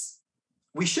stories.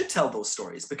 We should tell those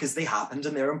stories because they happened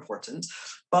and they're important,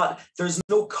 but there's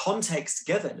no context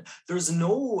given. There's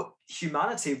no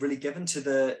humanity really given to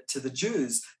the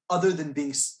Jews, other than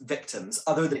being victims,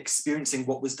 other than experiencing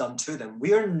what was done to them.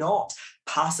 We are not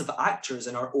passive actors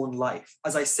in our own life.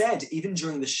 As I said, even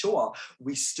during the Shoah,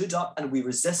 we stood up and we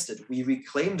resisted. We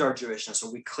reclaimed our Jewishness,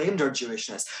 or we claimed our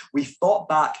Jewishness. We fought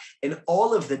back in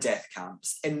all of the death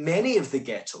camps, in many of the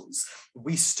ghettos.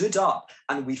 We stood up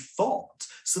and we fought.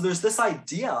 So there's this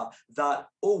idea that,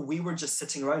 oh, we were just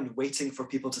sitting around waiting for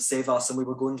people to save us and we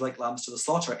were going like lambs to the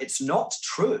slaughter. It's not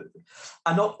true.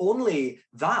 And not only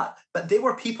that, but they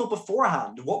were people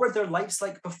beforehand. What were their lives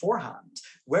like beforehand?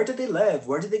 Where did they live?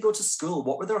 Where did they go to school?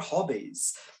 What were their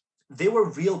hobbies? They were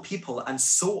real people. And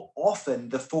so often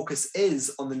the focus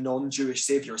is on the non-Jewish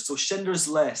savior. So Schindler's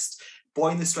List,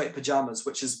 Boy in the Striped Pajamas,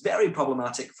 which is very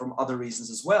problematic from other reasons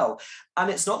as well. And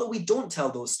it's not that we don't tell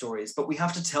those stories, but we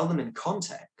have to tell them in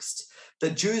context,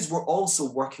 that Jews were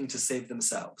also working to save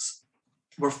themselves.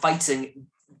 We're fighting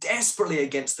desperately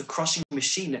against the crushing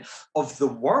machine of the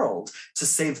world to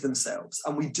save themselves.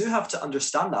 And we do have to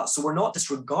understand that. So we're not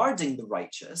disregarding the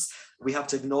righteous. We have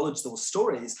to acknowledge those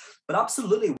stories. But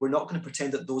absolutely, we're not going to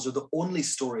pretend that those are the only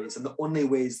stories and the only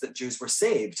ways that Jews were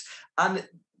saved. And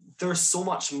there's so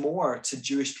much more to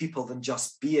Jewish people than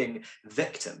just being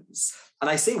victims. And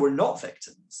I say we're not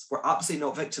victims. We're absolutely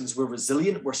not victims. We're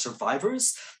resilient. We're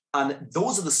survivors. And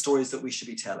those are the stories that we should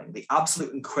be telling, the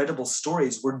absolute incredible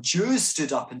stories where Jews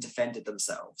stood up and defended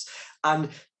themselves. And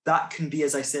that can be,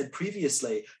 as I said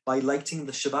previously, by lighting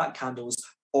the Shabbat candles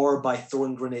or by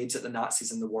throwing grenades at the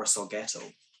Nazis in the Warsaw Ghetto.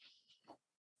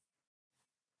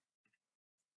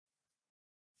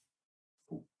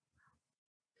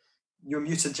 You're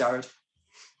muted, Jared.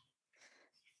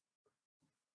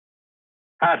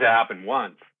 Had to happen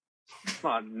once.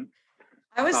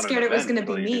 I was scared it was going to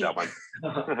be me.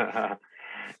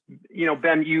 You know,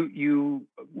 Ben, you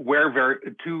wear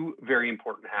two very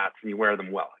important hats, and you wear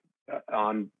them well.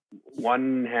 On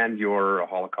one hand, you're a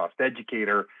Holocaust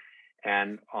educator,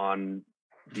 and on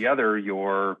the other,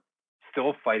 you're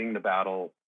still fighting the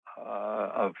battle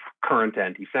of current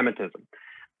anti-Semitism.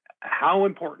 How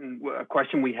important, a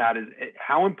question we had is,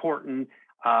 how important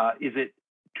is it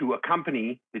to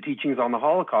accompany the teachings on the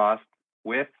Holocaust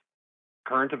with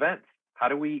current events? How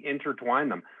do we intertwine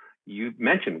them? You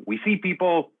mentioned, we see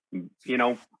people, you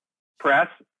know, press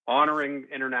honoring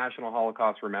International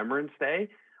Holocaust Remembrance Day,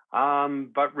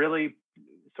 but really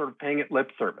sort of paying it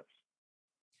lip service.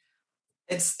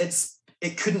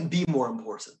 It couldn't be more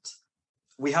important.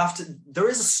 There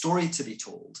is a story to be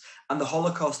told, and the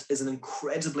Holocaust is an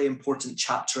incredibly important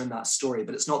chapter in that story,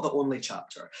 but it's not the only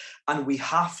chapter. And we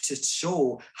have to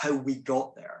show how we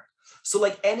got there. So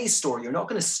like any story, you're not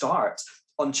going to start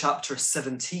on chapter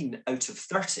 17 out of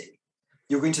 30.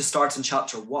 You're going to start in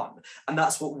chapter 1, and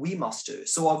that's what we must do.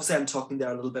 So obviously I'm talking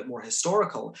there a little bit more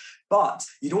historical, but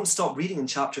you don't stop reading in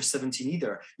chapter 17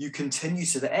 either. You continue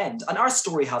to the end, and our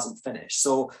story hasn't finished.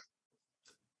 So,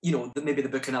 you know, maybe the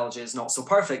book analogy is not so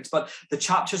perfect, but the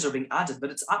chapters are being added, but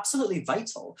it's absolutely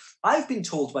vital. I've been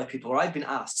told by people, or I've been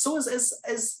asked, so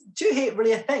is Jew hate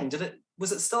really a thing?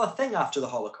 Was it still a thing after the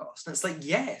Holocaust? And it's like,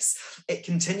 yes, it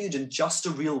continued in just a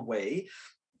real way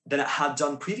than it had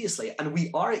done previously. And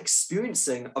we are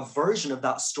experiencing a version of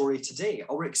that story today.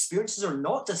 Our experiences are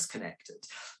not disconnected.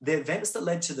 The events that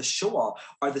led to the Shoah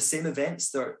are the same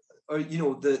events that or, you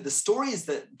know, the stories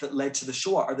that led to the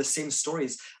Shoah are the same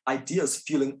stories, ideas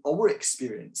fueling our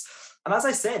experience. And as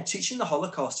I said, teaching the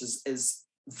Holocaust is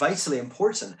vitally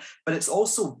important, but it's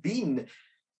also been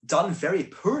done very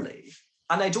poorly.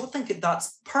 And I don't think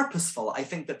that's purposeful. I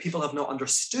think that people have not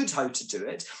understood how to do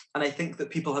it. And I think that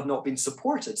people have not been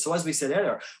supported. So as we said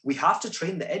earlier, we have to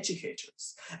train the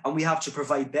educators, and we have to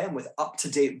provide them with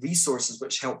up-to-date resources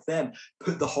which help them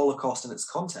put the Holocaust in its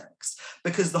context.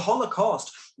 Because the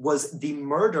Holocaust was the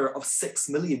murder of 6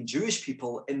 million Jewish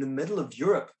people in the middle of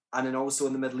Europe, and then also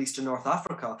in the Middle East and North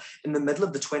Africa in the middle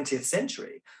of the 20th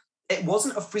century. It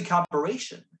wasn't a freak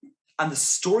aberration. And the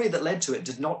story that led to it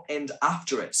did not end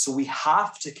after it. So we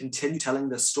have to continue telling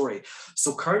this story.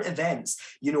 So current events,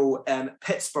 you know,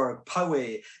 Pittsburgh,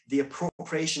 Poway, the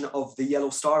appropriation of the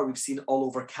Yellow Star we've seen all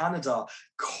over Canada,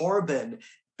 Corbyn,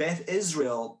 Beth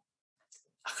Israel,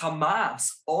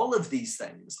 Hamas, all of these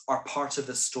things are part of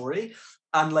the story.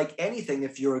 And like anything,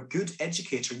 if you're a good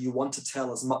educator, you want to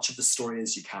tell as much of the story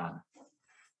as you can.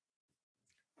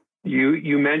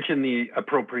 You mentioned the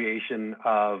appropriation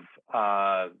of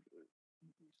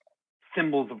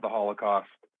symbols of the Holocaust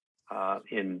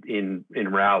in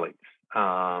rallies,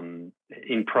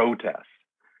 in protests.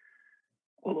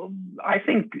 Well, I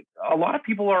think a lot of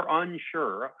people are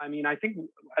unsure. I mean, I think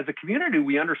as a community,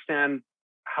 we understand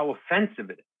how offensive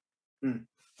it is.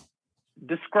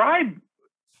 Describe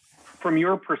from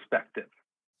your perspective,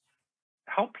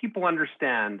 help people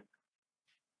understand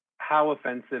how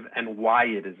offensive and why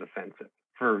it is offensive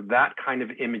for that kind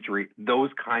of imagery, those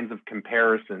kinds of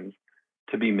comparisons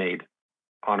to be made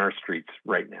on our streets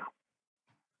right now.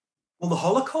 Well, the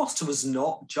Holocaust was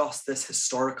not just this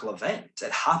historical event.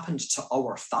 It happened to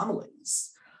our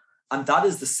families. And that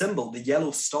is the symbol. The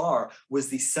yellow star was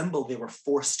the symbol they were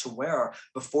forced to wear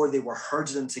before they were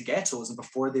herded into ghettos and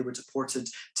before they were deported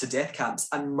to death camps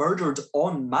and murdered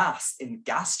en masse in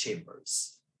gas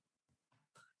chambers.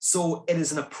 So it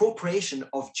is an appropriation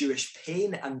of Jewish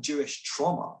pain and Jewish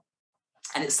trauma.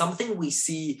 And it's something we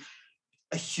see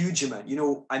a huge amount. You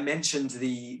know, I mentioned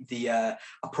the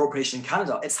appropriation in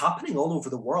Canada. It's happening all over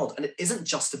the world, and it isn't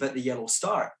just about the yellow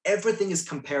star. Everything is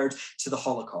compared to the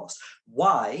Holocaust.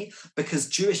 Why? Because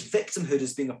Jewish victimhood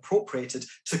is being appropriated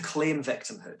to claim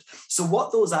victimhood. So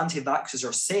what those anti-vaxxers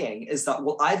are saying is that,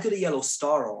 well, I've got a yellow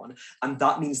star on, and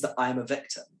that means that I'm a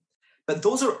victim. But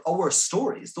those are our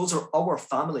stories. Those are our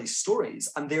family stories.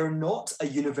 And they're not a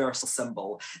universal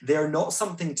symbol. They're not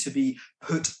something to be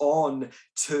put on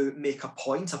to make a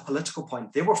point, a political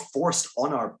point. They were forced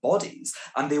on our bodies,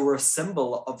 and they were a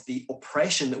symbol of the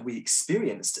oppression that we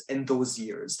experienced in those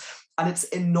years. And it's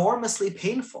enormously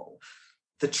painful.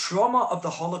 The trauma of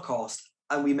the Holocaust,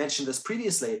 and we mentioned this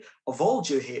previously, of all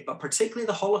Jew hate, but particularly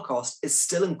the Holocaust, is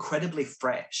still incredibly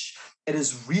fresh. It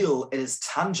is real, it is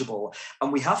tangible,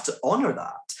 and we have to honor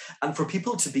that. And for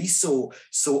people to be so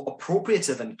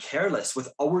appropriative and careless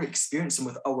with our experience and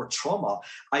with our trauma,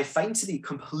 I find to be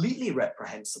completely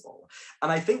reprehensible.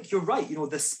 And I think you're right. You know,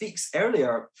 this speaks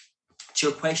earlier to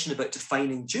your question about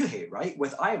defining Jew hate, right?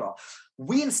 With Ira,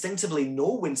 we instinctively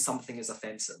know when something is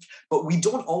offensive, but we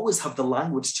don't always have the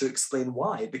language to explain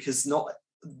why, because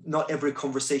not every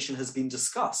conversation has been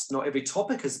discussed. Not every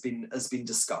topic has been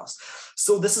discussed.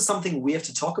 So this is something we have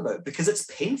to talk about because it's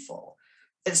painful.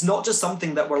 It's not just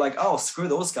something that we're like, oh, screw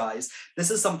those guys. This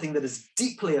is something that is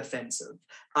deeply offensive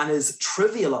and is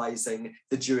trivializing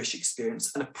the Jewish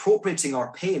experience and appropriating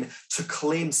our pain to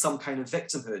claim some kind of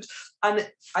victimhood. And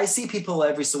I see people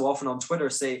every so often on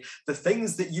Twitter say the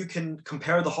things that you can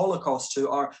compare the Holocaust to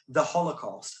are the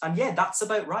Holocaust. And yeah, that's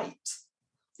about right.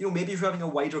 You know, maybe if you're having a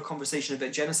wider conversation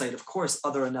about genocide, of course,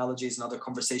 other analogies and other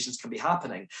conversations can be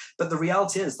happening. But the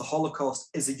reality is the Holocaust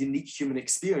is a unique human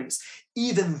experience,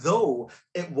 even though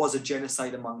it was a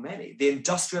genocide among many. The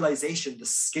industrialization, the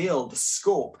scale, the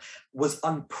scope was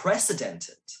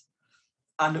unprecedented.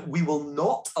 And we will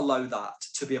not allow that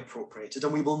to be appropriated,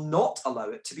 and we will not allow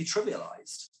it to be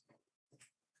trivialized.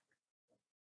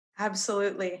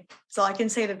 Absolutely. So I can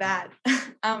say to that.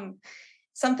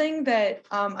 Something that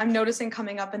I'm noticing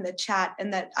coming up in the chat,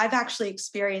 and that I've actually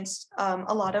experienced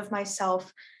a lot of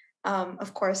myself,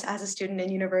 of course, as a student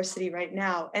in university right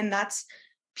now, and that's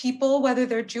people, whether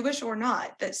they're Jewish or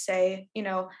not, that say, you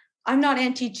know, I'm not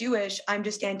anti-Jewish, I'm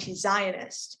just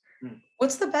anti-Zionist.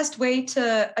 What's the best way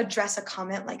to address a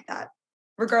comment like that,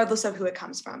 regardless of who it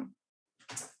comes from?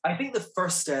 I think the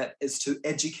first step is to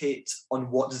educate on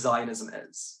what Zionism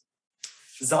is.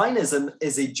 Zionism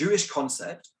is a Jewish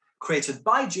concept created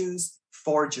by Jews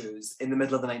for Jews in the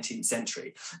middle of the 19th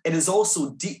century. It is also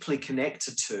deeply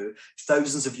connected to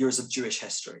thousands of years of Jewish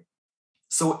history.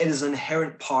 So it is an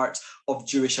inherent part of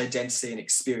Jewish identity and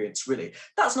experience, really.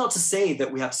 That's not to say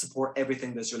that we have to support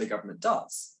everything the Israeli government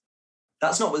does.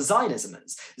 That's not what Zionism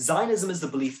is. Zionism is the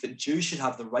belief that Jews should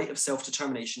have the right of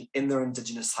self-determination in their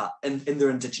indigenous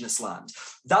land.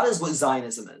 That is what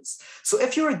Zionism is. So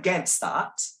if you're against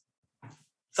that,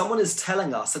 someone is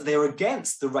telling us that they're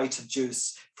against the right of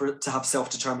Jews to have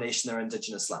self-determination in their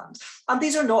indigenous land. And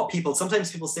these are not people.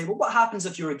 Sometimes people say, well, what happens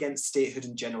if you're against statehood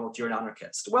in general, if you're an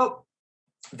anarchist? Well,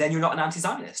 then you're not an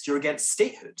anti-Zionist, you're against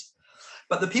statehood.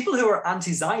 But the people who are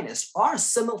anti-Zionist are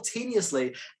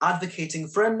simultaneously advocating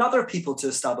for another people to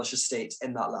establish a state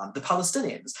in that land, the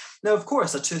Palestinians. Now, of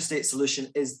course, a two-state solution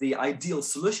is the ideal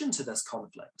solution to this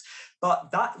conflict,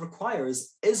 but that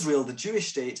requires Israel, the Jewish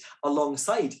state,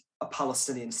 alongside a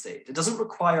Palestinian state. It doesn't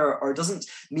require, or it doesn't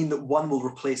mean that one will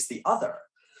replace the other.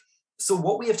 So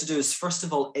what we have to do is, first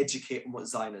of all, educate on what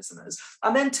Zionism is,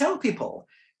 and then tell people,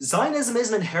 Zionism is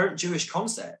an inherent Jewish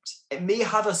concept. It may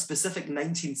have a specific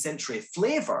 19th century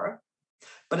flavor,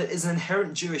 but it is an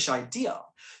inherent Jewish idea.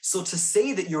 So to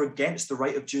say that you're against the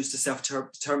right of Jews to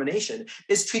self-determination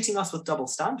is treating us with double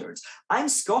standards. I'm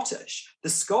Scottish. The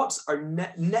Scots are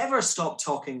never stopped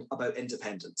talking about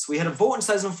independence. We had a vote in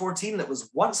 2014 that was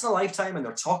once in a lifetime, and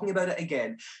they're talking about it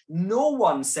again. No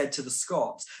one said to the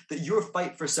Scots that your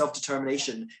fight for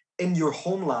self-determination in your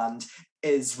homeland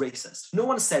is racist. No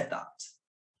one said that.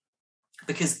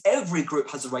 because every group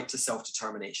has a right to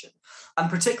self-determination. And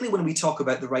particularly when we talk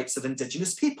about the rights of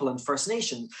Indigenous people and First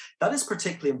Nations, that is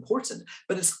particularly important.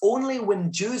 But it's only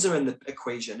when Jews are in the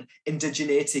equation,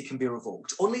 indigeneity can be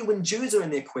revoked. Only when Jews are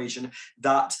in the equation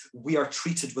that we are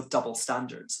treated with double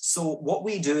standards. So what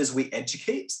we do is we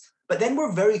educate, but then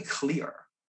we're very clear.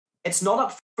 It's not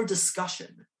up for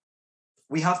discussion.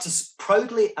 We have to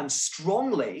proudly and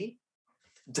strongly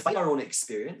define our own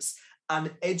experience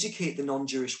and educate the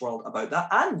non-Jewish world about that,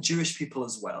 and Jewish people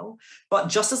as well. But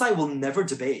just as I will never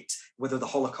debate whether the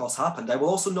Holocaust happened, I will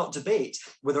also not debate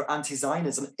whether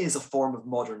anti-Zionism is a form of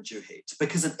modern Jew hate,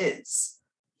 because it is.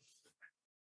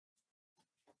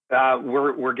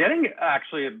 We're getting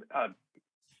actually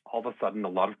all of a sudden a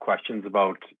lot of questions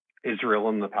about Israel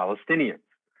and the Palestinians.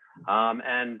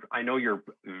 And I know you're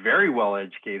very well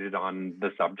educated on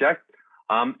the subject.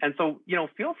 And so,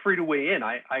 feel free to weigh in.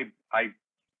 I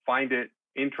find it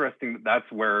interesting that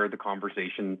that's where the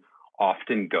conversation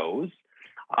often goes.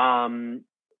 I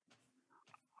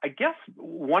guess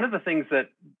one of the things that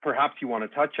perhaps you want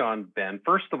to touch on, Ben,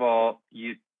 first of all,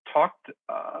 you talked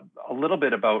a little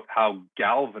bit about how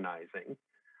galvanizing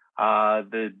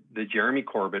the Jeremy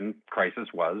Corbyn crisis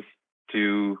was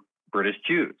to British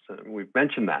Jews. And we've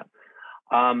mentioned that.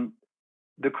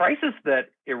 The crisis that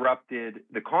erupted,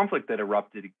 the conflict that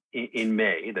erupted in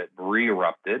May, that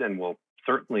re-erupted and will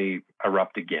certainly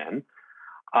erupt again.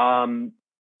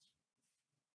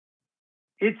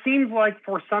 It seems like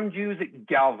for some Jews, it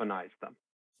galvanized them.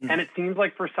 And it seems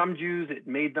like for some Jews, it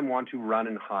made them want to run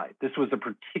and hide. This was a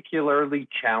particularly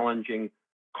challenging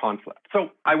conflict.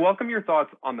 So I welcome your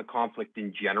thoughts on the conflict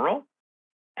in general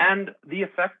and the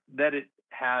effect that it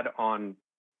had on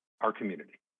our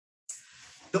community.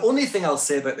 The only thing I'll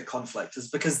say about the conflict is,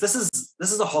 because this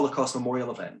is a Holocaust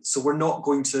memorial event, so we're not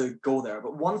going to go there.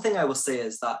 But one thing I will say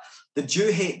is that the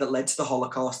Jew hate that led to the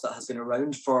Holocaust, that has been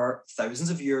around for thousands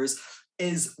of years,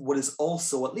 is what is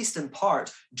also, at least in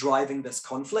part, driving this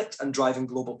conflict and driving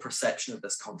global perception of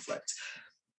this conflict.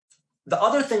 The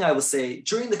other thing I will say,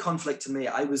 during the conflict in May,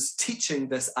 I was teaching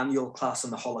this annual class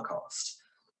on the Holocaust.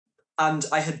 And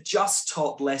I had just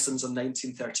taught lessons on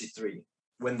 1933.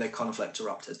 When the conflict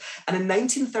erupted. And in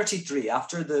 1933,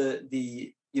 after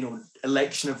the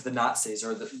election of the Nazis,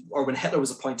 or when Hitler was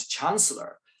appointed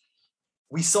chancellor,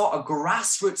 we saw a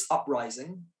grassroots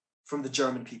uprising from the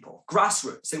German people.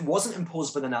 Grassroots. It wasn't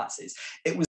imposed by the Nazis.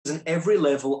 It was in every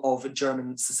level of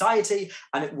German society,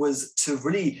 and it was to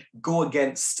really go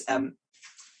against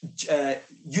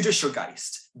Jüdischer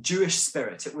Geist, Jewish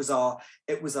spirit. It was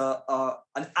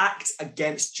an act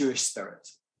against Jewish spirit.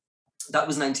 That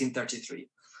was 1933.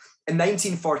 In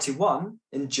 1941,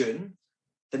 in June,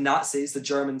 the Nazis, the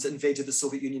Germans, invaded the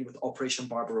Soviet Union with Operation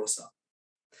Barbarossa.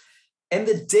 In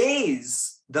the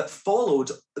days that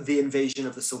followed the invasion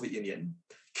of the Soviet Union,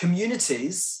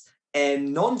 communities,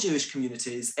 and non-Jewish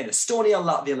communities in Estonia,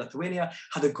 Latvia, Lithuania,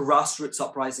 had a grassroots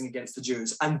uprising against the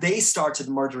Jews, and they started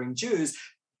murdering Jews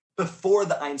before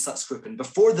the Einsatzgruppen,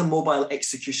 before the mobile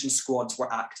execution squads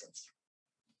were active.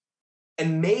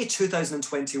 In May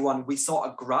 2021, we saw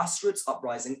a grassroots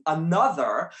uprising,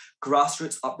 another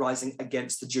grassroots uprising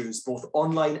against the Jews, both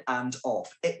online and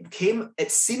off.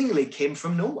 It seemingly came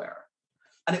from nowhere.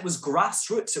 And it was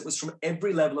grassroots. It was from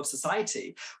every level of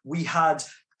society. We had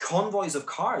convoys of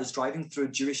cars driving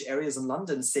through Jewish areas in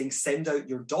London saying, "Send out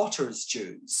your daughters,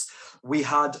 Jews." We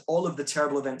had all of the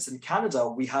terrible events in Canada.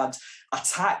 We had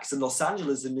attacks in Los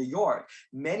Angeles and New York,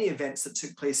 many events that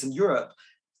took place in Europe.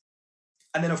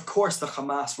 And then, of course, the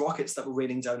Hamas rockets that were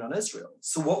raining down on Israel.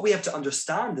 So what we have to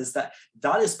understand is that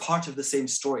that is part of the same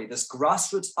story. This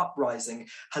grassroots uprising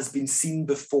has been seen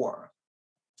before,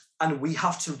 and we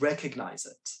have to recognize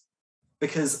it.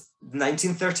 Because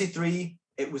 1933,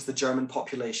 it was the German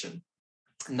population.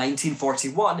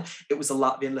 1941, it was the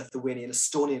Latvian, Lithuanian,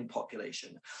 Estonian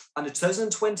population. And in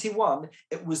 2021,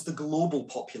 it was the global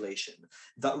population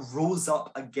that rose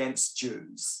up against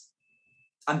Jews.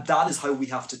 And that is how we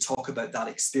have to talk about that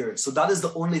experience. So that is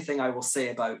the only thing I will say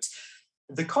about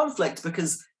the conflict,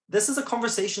 because this is a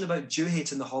conversation about Jew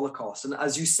hate and the Holocaust. And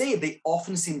as you say, they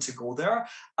often seem to go there.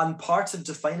 And part of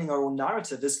defining our own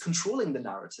narrative is controlling the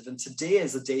narrative. And today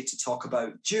is a day to talk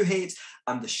about Jew hate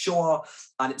and the Shoah,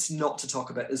 and it's not to talk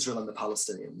about Israel and the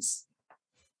Palestinians.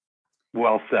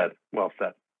 Well said. Well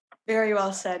said. Very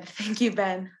well said. Thank you,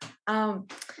 Ben. I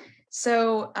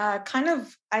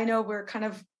know we're kind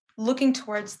of looking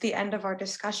towards the end of our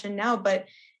discussion now, but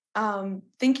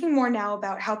thinking more now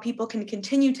about how people can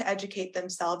continue to educate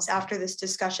themselves after this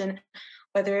discussion,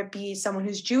 whether it be someone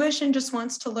who's Jewish and just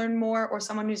wants to learn more, or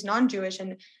someone who's non-Jewish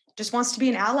and just wants to be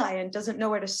an ally and doesn't know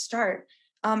where to start.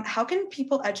 How can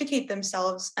people educate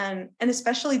themselves and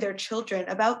especially their children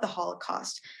about the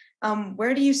Holocaust?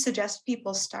 Where do you suggest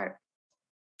people start?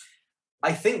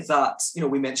 I think that,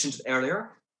 we mentioned it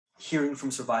earlier, hearing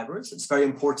from survivors. It's very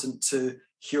important to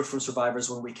hear from survivors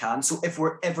when we can. So if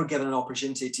we're ever given an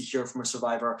opportunity to hear from a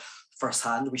survivor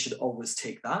firsthand, we should always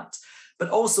take that. But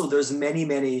also there's many,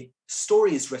 many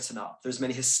stories written up. There's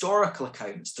many historical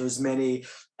accounts. There's many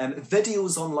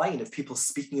videos online of people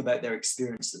speaking about their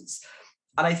experiences.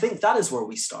 And I think that is where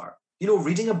we start.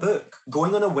 Reading a book,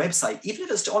 going on a website, even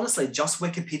if it's honestly just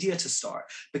Wikipedia to start,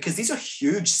 because these are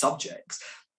huge subjects.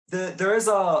 There is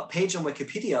a page on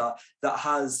Wikipedia that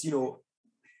has,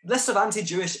 list of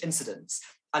anti-Jewish incidents,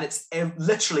 and it's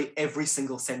literally every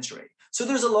single century. So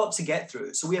there's a lot to get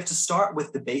through. So we have to start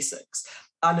with the basics,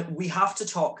 and we have to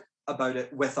talk about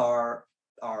it with our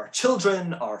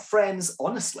children, our friends,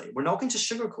 honestly. We're not going to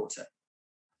sugarcoat it,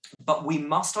 but we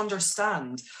must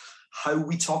understand how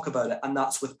we talk about it, and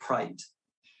that's with pride.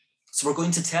 So we're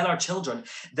going to tell our children,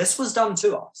 this was done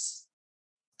to us.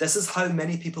 This is how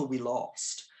many people we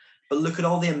lost. But look at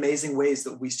all the amazing ways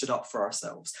that we stood up for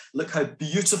ourselves. Look how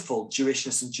beautiful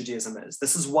Jewishness and Judaism is.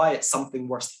 This is why it's something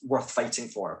worth fighting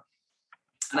for.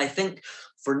 And I think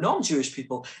for non-Jewish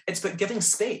people, it's about giving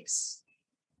space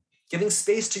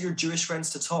to your Jewish friends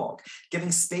to talk,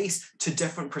 giving space to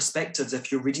different perspectives if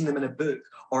you're reading them in a book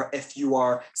or if you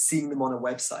are seeing them on a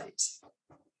website.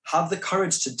 Have the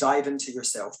courage to dive into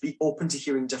yourself, be open to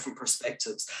hearing different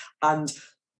perspectives. And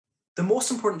the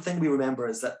most important thing we remember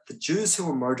is that the Jews who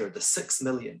were murdered, the 6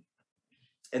 million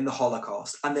in the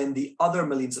Holocaust, and then the other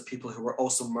millions of people who were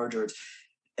also murdered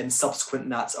in subsequent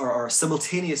Nazi or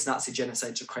simultaneous Nazi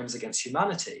genocides or crimes against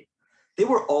humanity, they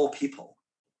were all people.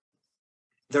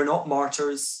 They're not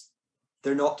martyrs,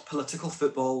 they're not political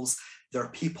footballs, they're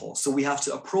people. So we have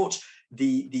to approach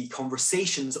the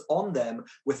conversations on them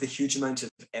with a huge amount of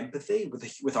empathy,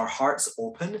 with our hearts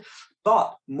open,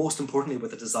 but most importantly,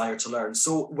 with a desire to learn.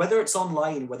 So whether it's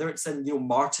online, whether it's in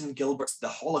Martin Gilbert's The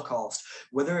Holocaust,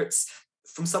 whether it's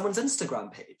from someone's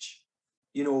Instagram page,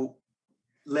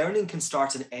 learning can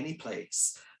start in any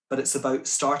place, but it's about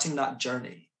starting that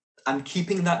journey and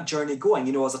keeping that journey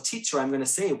going. As a teacher, I'm going to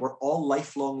say we're all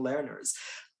lifelong learners.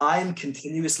 I'm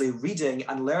continuously reading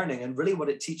and learning, and really what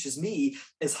it teaches me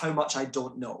is how much I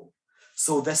don't know.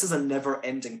 So this is a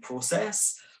never-ending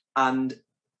process, and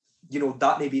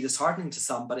that may be disheartening to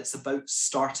some, but it's about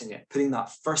starting it, putting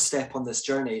that first step on this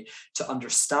journey to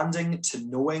understanding, to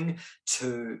knowing,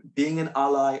 to being an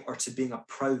ally, or to being a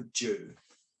proud Jew.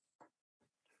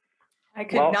 I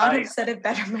could not have said it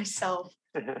better myself.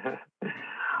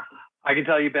 I can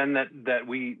tell you, Ben, that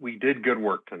we did good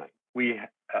work tonight. We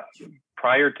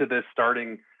prior to this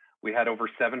starting, we had over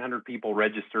 700 people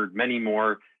registered. Many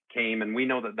more came, and we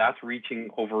know that that's reaching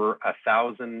over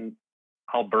 1,000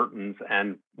 Albertans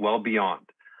and well beyond.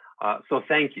 So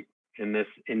thank you in this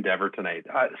endeavor tonight.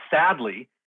 Sadly,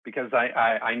 because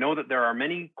I know that there are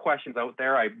many questions out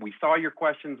there. We saw your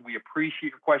questions. We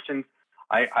appreciate your questions.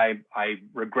 I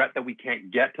regret that we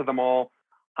can't get to them all.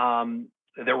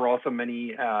 There were also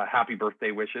many happy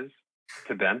birthday wishes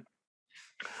to Ben.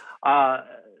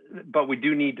 But we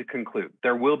do need to conclude.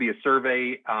 There will be a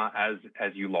survey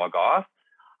as you log off.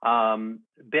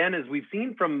 Ben, as we've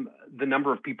seen from the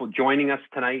number of people joining us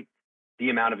tonight, the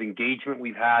amount of engagement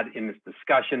we've had in this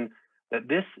discussion, that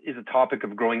this is a topic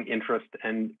of growing interest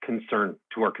and concern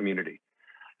to our community.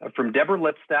 From Deborah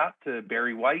Lipstadt to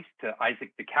Barry Weiss to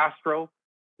Isaac DeCastro,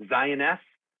 Zionists,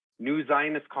 New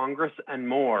Zionist Congress, and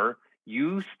more,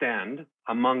 you stand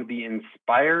among the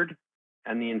inspired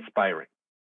and the inspiring.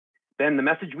 Ben, the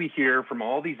message we hear from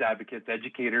all these advocates,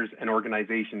 educators, and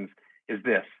organizations is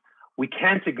this: we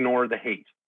can't ignore the hate,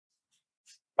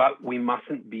 but we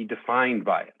mustn't be defined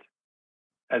by it.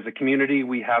 As a community,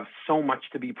 we have so much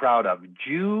to be proud of.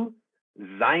 Jew,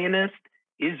 Zionist,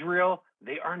 Israel,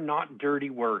 they are not dirty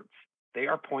words. They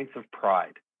are points of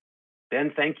pride.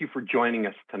 Ben, thank you for joining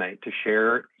us tonight to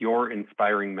share your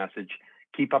inspiring message.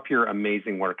 Keep up your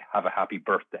amazing work. Have a happy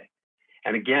birthday.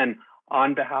 And again,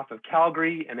 on behalf of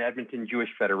Calgary and Edmonton Jewish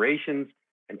Federations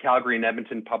and Calgary and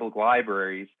Edmonton Public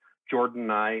Libraries, Jordyn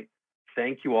and I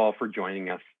thank you all for joining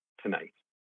us tonight.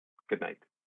 Good night.